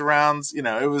into the surrounds.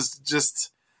 It was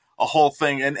just a whole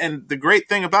thing. And the great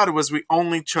thing about it was we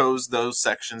only chose those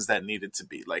sections that needed to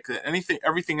be like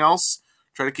everything else.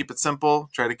 Try to keep it simple.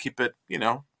 Try to keep it,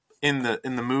 in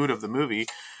the mood of the movie.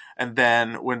 And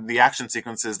then when the action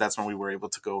sequences, that's when we were able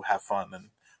to go have fun and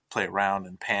play around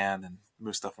and pan and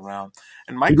move stuff around.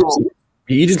 And Michael,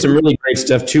 you did some really great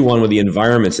stuff too. One with the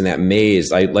environments in that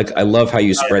maze. I love how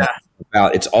you spread that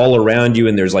out. It's all around you,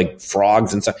 and there's like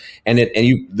frogs and stuff. And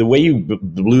the way you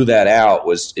blew that out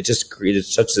it just created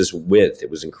such this width. It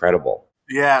was incredible.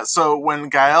 Yeah. So when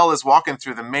Gael is walking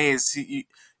through the maze,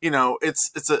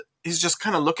 he's just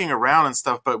kind of looking around and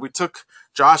stuff, but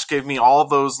Josh gave me all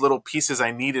those little pieces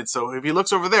I needed. So if he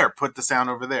looks over there, put the sound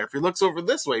over there. If he looks over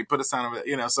this way, put a sound over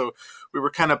there, so we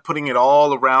were kind of putting it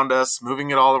all around us,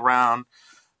 moving it all around.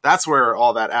 That's where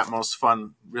all that Atmos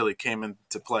fun really came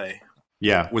into play.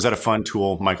 Yeah. Was that a fun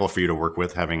tool, Michael, for you to work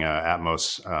with, having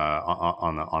Atmos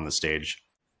on the stage?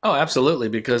 Oh, absolutely.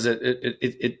 Because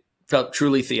it felt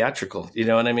truly theatrical. You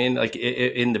know what I mean? Like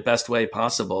in the best way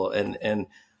possible. And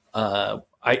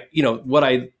what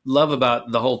I love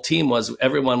about the whole team was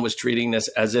everyone was treating this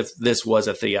as if this was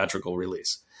a theatrical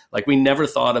release. Like we never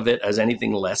thought of it as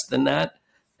anything less than that.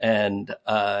 And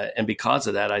because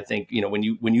of that, I think, when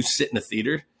you sit in a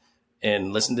theater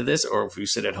and listen to this, or if you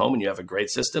sit at home and you have a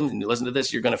great system and you listen to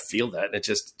this, you're going to feel that. And it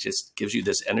just gives you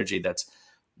this energy that's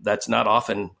that's not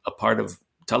often a part of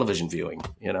television viewing,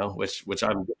 which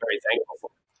I'm very thankful for.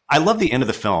 I love the end of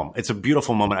the film. It's a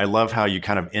beautiful moment. I love how you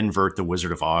kind of invert the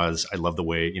Wizard of Oz. I love the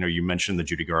way, you mentioned the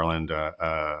Judy Garland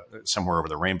Somewhere Over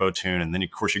the Rainbow tune. And then,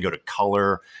 of course, you go to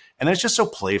color. And it's just so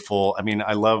playful. I mean,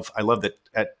 I love that,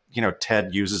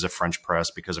 Ted uses a French press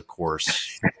because, of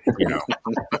course,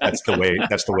 that's the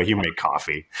way you make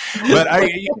coffee. But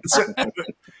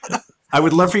I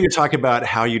would love for you to talk about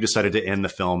how you decided to end the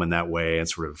film in that way and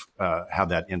sort of how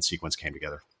that end sequence came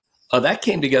together. Oh, that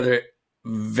came together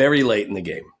very late in the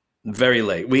game. Very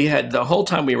late. We had the whole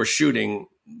time we were shooting,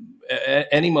 at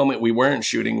any moment we weren't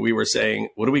shooting, we were saying,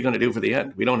 what are we going to do for the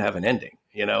end? We don't have an ending,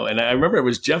 And I remember it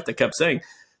was Jeff that kept saying,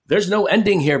 there's no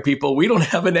ending here, people. We don't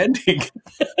have an ending,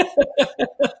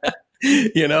 and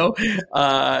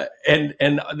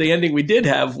the ending we did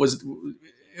have was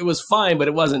fine, but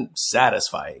it wasn't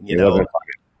satisfying,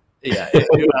 Yeah,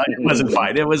 it wasn't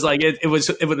fine. It was like, it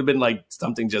would have been like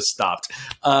something just stopped.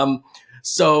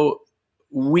 So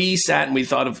we sat and we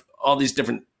thought of all these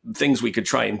different things we could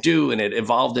try and do. And it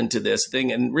evolved into this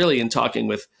thing. And really in talking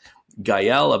with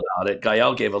Gael about it,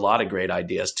 Gael gave a lot of great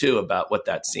ideas too about what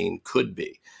that scene could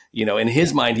be. In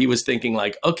his mind, he was thinking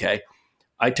like, okay,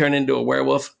 I turn into a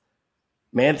werewolf.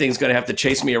 Man-Thing's going to have to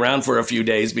chase me around for a few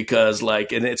days because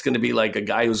and it's going to be like a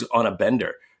guy who's on a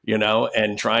bender,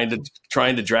 and trying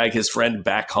to drag his friend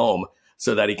back home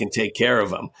so that he can take care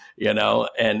of him,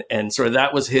 and so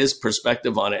that was his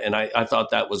perspective on it. And I thought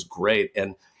that was great.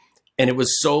 And it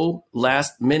was so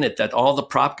last minute that all the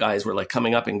prop guys were like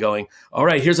coming up and going, all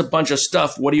right, here's a bunch of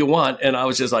stuff. What do you want? And I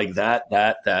was just like, that,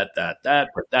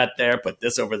 put that there, put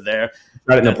this over there.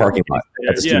 Right in the parking lot.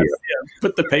 Yeah,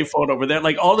 put the payphone over there,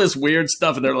 like all this weird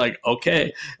stuff. And they're like,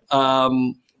 okay,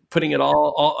 putting it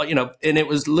all, and it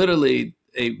was literally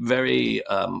a very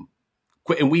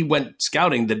quick. And we went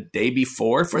scouting the day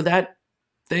before for that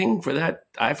thing,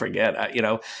 I forget,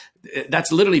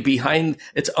 that's literally behind,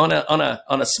 it's on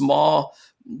a small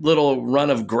little run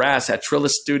of grass at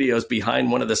Trillis Studios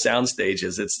behind one of the sound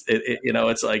stages. It's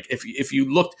like if you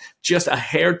looked just a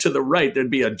hair to the right, there'd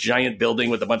be a giant building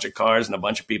with a bunch of cars and a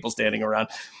bunch of people standing around.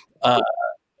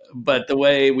 But the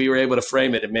way we were able to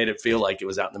frame it, it made it feel like it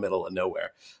was out in the middle of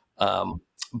nowhere.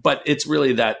 But it's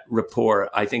really that rapport.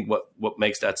 I think what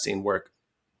makes that scene work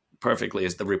perfectly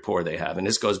is the rapport they have. And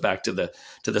this goes back to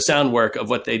the sound work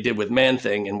of what they did with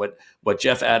Man-Thing and what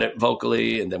Jeff added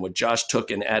vocally, and then what Josh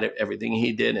took and added everything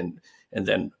he did. And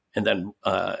then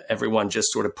everyone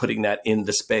just sort of putting that in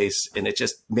the space. And it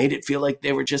just made it feel like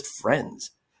they were just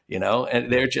friends,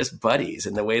 and they're just buddies,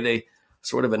 and the way they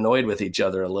sort of annoyed with each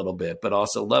other a little bit, but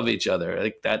also love each other.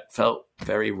 Like that felt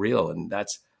very real. And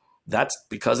that's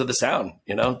because of the sound,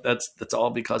 that's all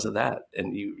because of that.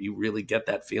 And you really get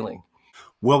that feeling.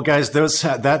 Well, guys, that's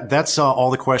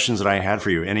all the questions that I had for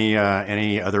you. Any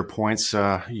other points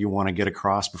you want to get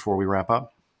across before we wrap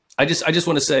up? I just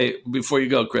want to say before you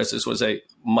go, Chris, this was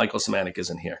Michael Semanek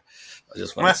isn't here. I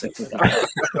just want to say that.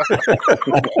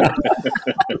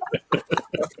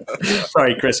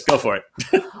 Sorry, Chris, go for it.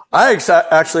 I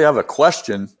actually have a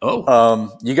question.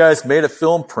 Oh, you guys made a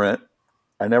film print.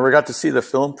 I never got to see the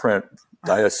film print.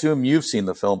 I assume you've seen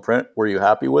the film print. Were you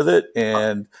happy with it?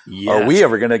 And yes. Are we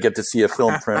ever going to get to see a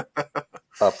film print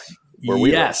up where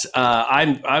we are? Yes,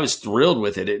 I was thrilled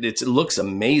with it. It looks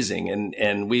amazing,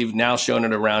 and we've now shown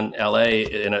it around LA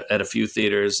at a few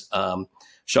theaters.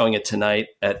 Showing it tonight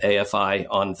at AFI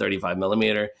on 35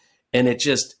 millimeter, and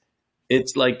it's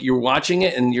like you're watching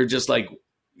it, and you're just like,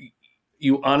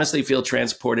 you honestly feel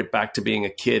transported back to being a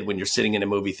kid when you're sitting in a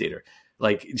movie theater.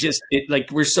 Like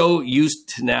we're so used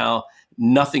to now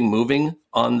nothing moving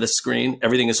on the screen.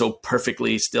 Everything is so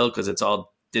perfectly still because it's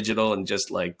all digital and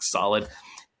just like solid.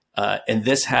 And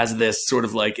this has this sort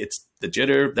of like, it's the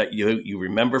jitter that you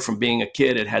remember from being a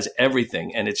kid. It has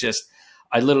everything. And it's just,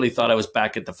 I literally thought I was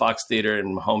back at the Fox Theater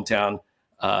in my hometown,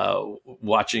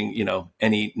 watching,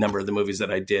 any number of the movies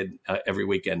that I did every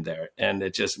weekend there. And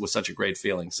it just was such a great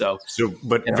feeling.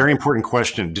 But very important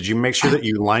question. Did you make sure that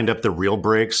you lined up the reel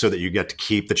breaks so that you get to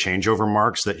keep the changeover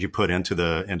marks that you put into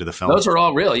the film? Those are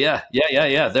all real. Yeah.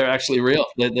 They're actually real.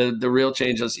 The real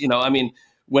changes,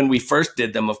 when we first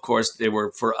did them, of course, they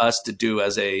were for us to do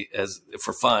as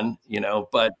for fun,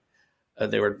 but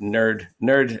they were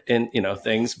nerd in,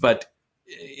 things, but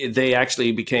they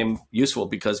actually became useful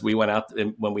because when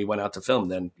we went out to film,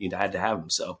 then you had to have them.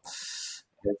 So,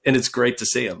 and it's great to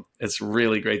see them. It's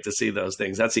really great to see those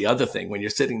things. That's the other thing. When you're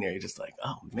sitting there, you're just like,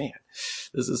 oh man,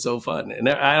 this is so fun. And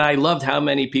I loved how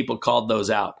many people called those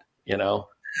out,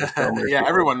 Yeah,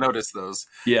 everyone noticed those.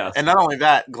 Yeah. And not only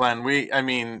that,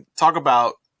 Glenn, talk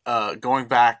about going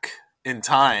back in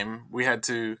time. We had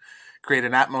to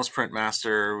created an Atmos print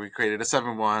master, we created a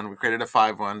 7.1, we created a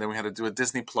 5.1, then we had to do a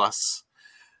Disney Plus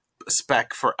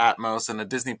spec for Atmos and a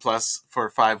Disney Plus for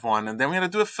 5.1, and then we had to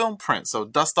do a film print. So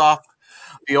dust off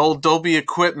the old Dolby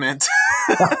equipment,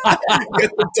 get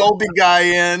the Dolby guy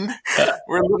in.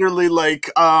 We're literally like,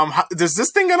 is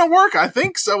this thing gonna work? I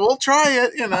think so. We'll try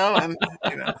it, And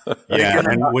yeah.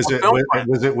 And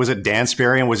was it Dan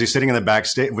Sperry? And was he sitting in the back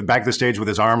of the stage with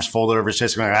his arms folded over his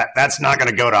chest, going, "That's not going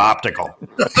to go to optical"?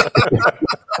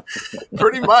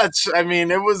 Pretty much. I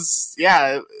mean, it was we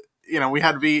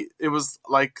had to be. It was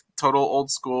like total old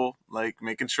school, like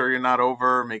making sure you're not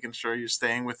over, making sure you're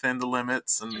staying within the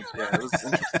limits, and yeah, it was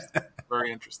interesting.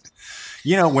 Very interesting.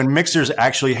 When mixers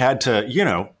actually had to,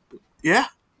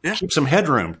 keep some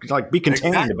headroom, like be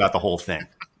contained about the whole thing.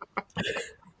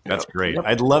 That's great. Yep.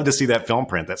 I'd love to see that film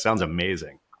print. That sounds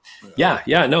amazing. Yeah.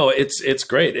 No, it's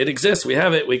great. It exists. We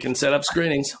have it. We can set up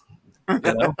screenings.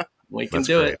 We can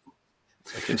do it.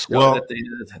 I can show it at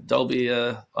the Dolby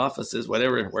offices,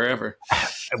 wherever.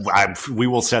 We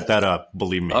will set that up.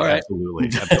 Believe me. All right.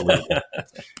 Absolutely.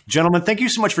 Gentlemen, thank you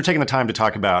so much for taking the time to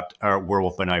talk about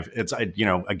Werewolf by Night.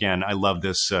 Again, I love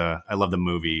this. I love the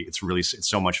movie. It's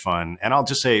so much fun. And I'll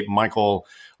just say, Michael,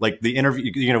 like the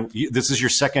interview, this is your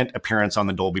second appearance on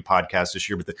the Dolby podcast this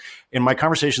year. But in my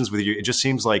conversations with you, it just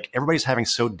seems like everybody's having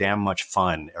so damn much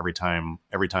fun every time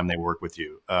they work with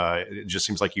you. It just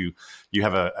seems like you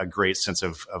have a great sense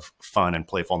of fun and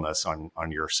playfulness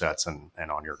on your sets and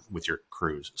with your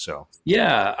crews. So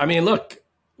yeah, I mean, look,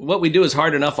 what we do is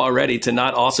hard enough already. To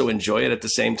not also enjoy it at the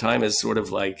same time is sort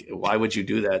of like, why would you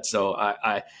do that? So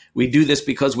we do this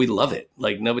because we love it.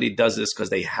 Like nobody does this because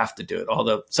they have to do it.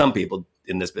 Although some people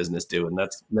in this business do, and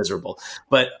that's miserable.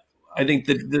 But I think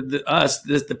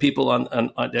the people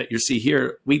on that you see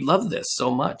here, we love this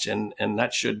so much, and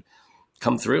that should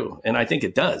come through. And I think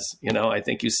it does. I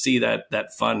think you see that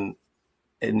fun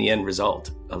in the end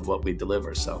result of what we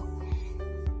deliver. So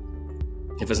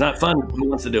if it's not fun, who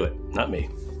wants to do it? Not me.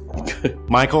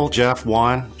 Michael, Jeff,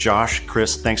 Juan, Josh,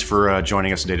 Chris, thanks for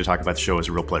joining us today to talk about the show. It was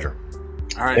a real pleasure.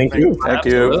 All right. Thank you. Thank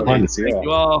you. Thank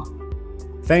you all.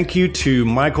 Thank you to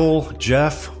Michael,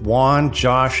 Jeff, Juan,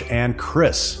 Josh, and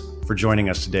Chris for joining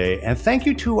us today. And thank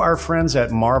you to our friends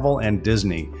at Marvel and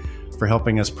Disney for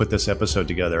helping us put this episode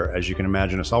together. As you can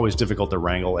imagine, it's always difficult to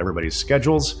wrangle everybody's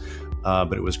schedules,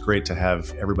 but it was great to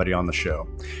have everybody on the show.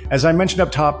 As I mentioned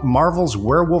up top, Marvel's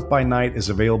Werewolf by Night is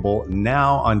available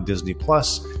now on Disney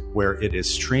Plus, where it is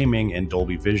streaming in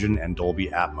Dolby Vision and Dolby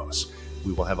Atmos.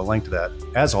 We will have a link to that,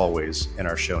 as always, in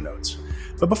our show notes.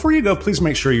 But before you go, please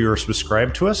make sure you're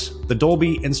subscribed to us, the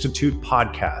Dolby Institute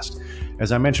podcast.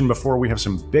 As I mentioned before, we have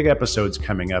some big episodes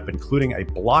coming up, including a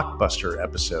blockbuster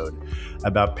episode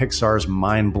about Pixar's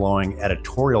mind-blowing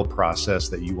editorial process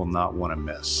that you will not want to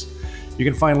miss. You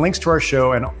can find links to our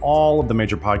show and all of the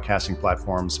major podcasting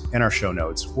platforms in our show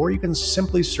notes, or you can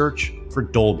simply search for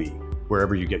Dolby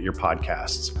wherever you get your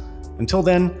podcasts. Until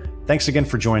then, thanks again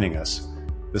for joining us.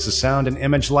 This is Sound and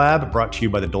Image Lab, brought to you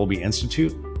by the Dolby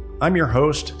Institute. I'm your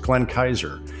host, Glenn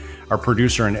Kaiser. Our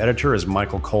producer and editor is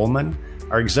Michael Coleman.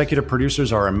 Our executive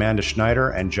producers are Amanda Schneider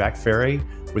and Jack Ferry,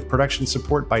 with production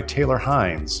support by Taylor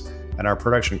Hines. And our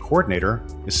production coordinator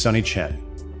is Sunny Chen.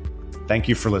 Thank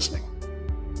you for listening.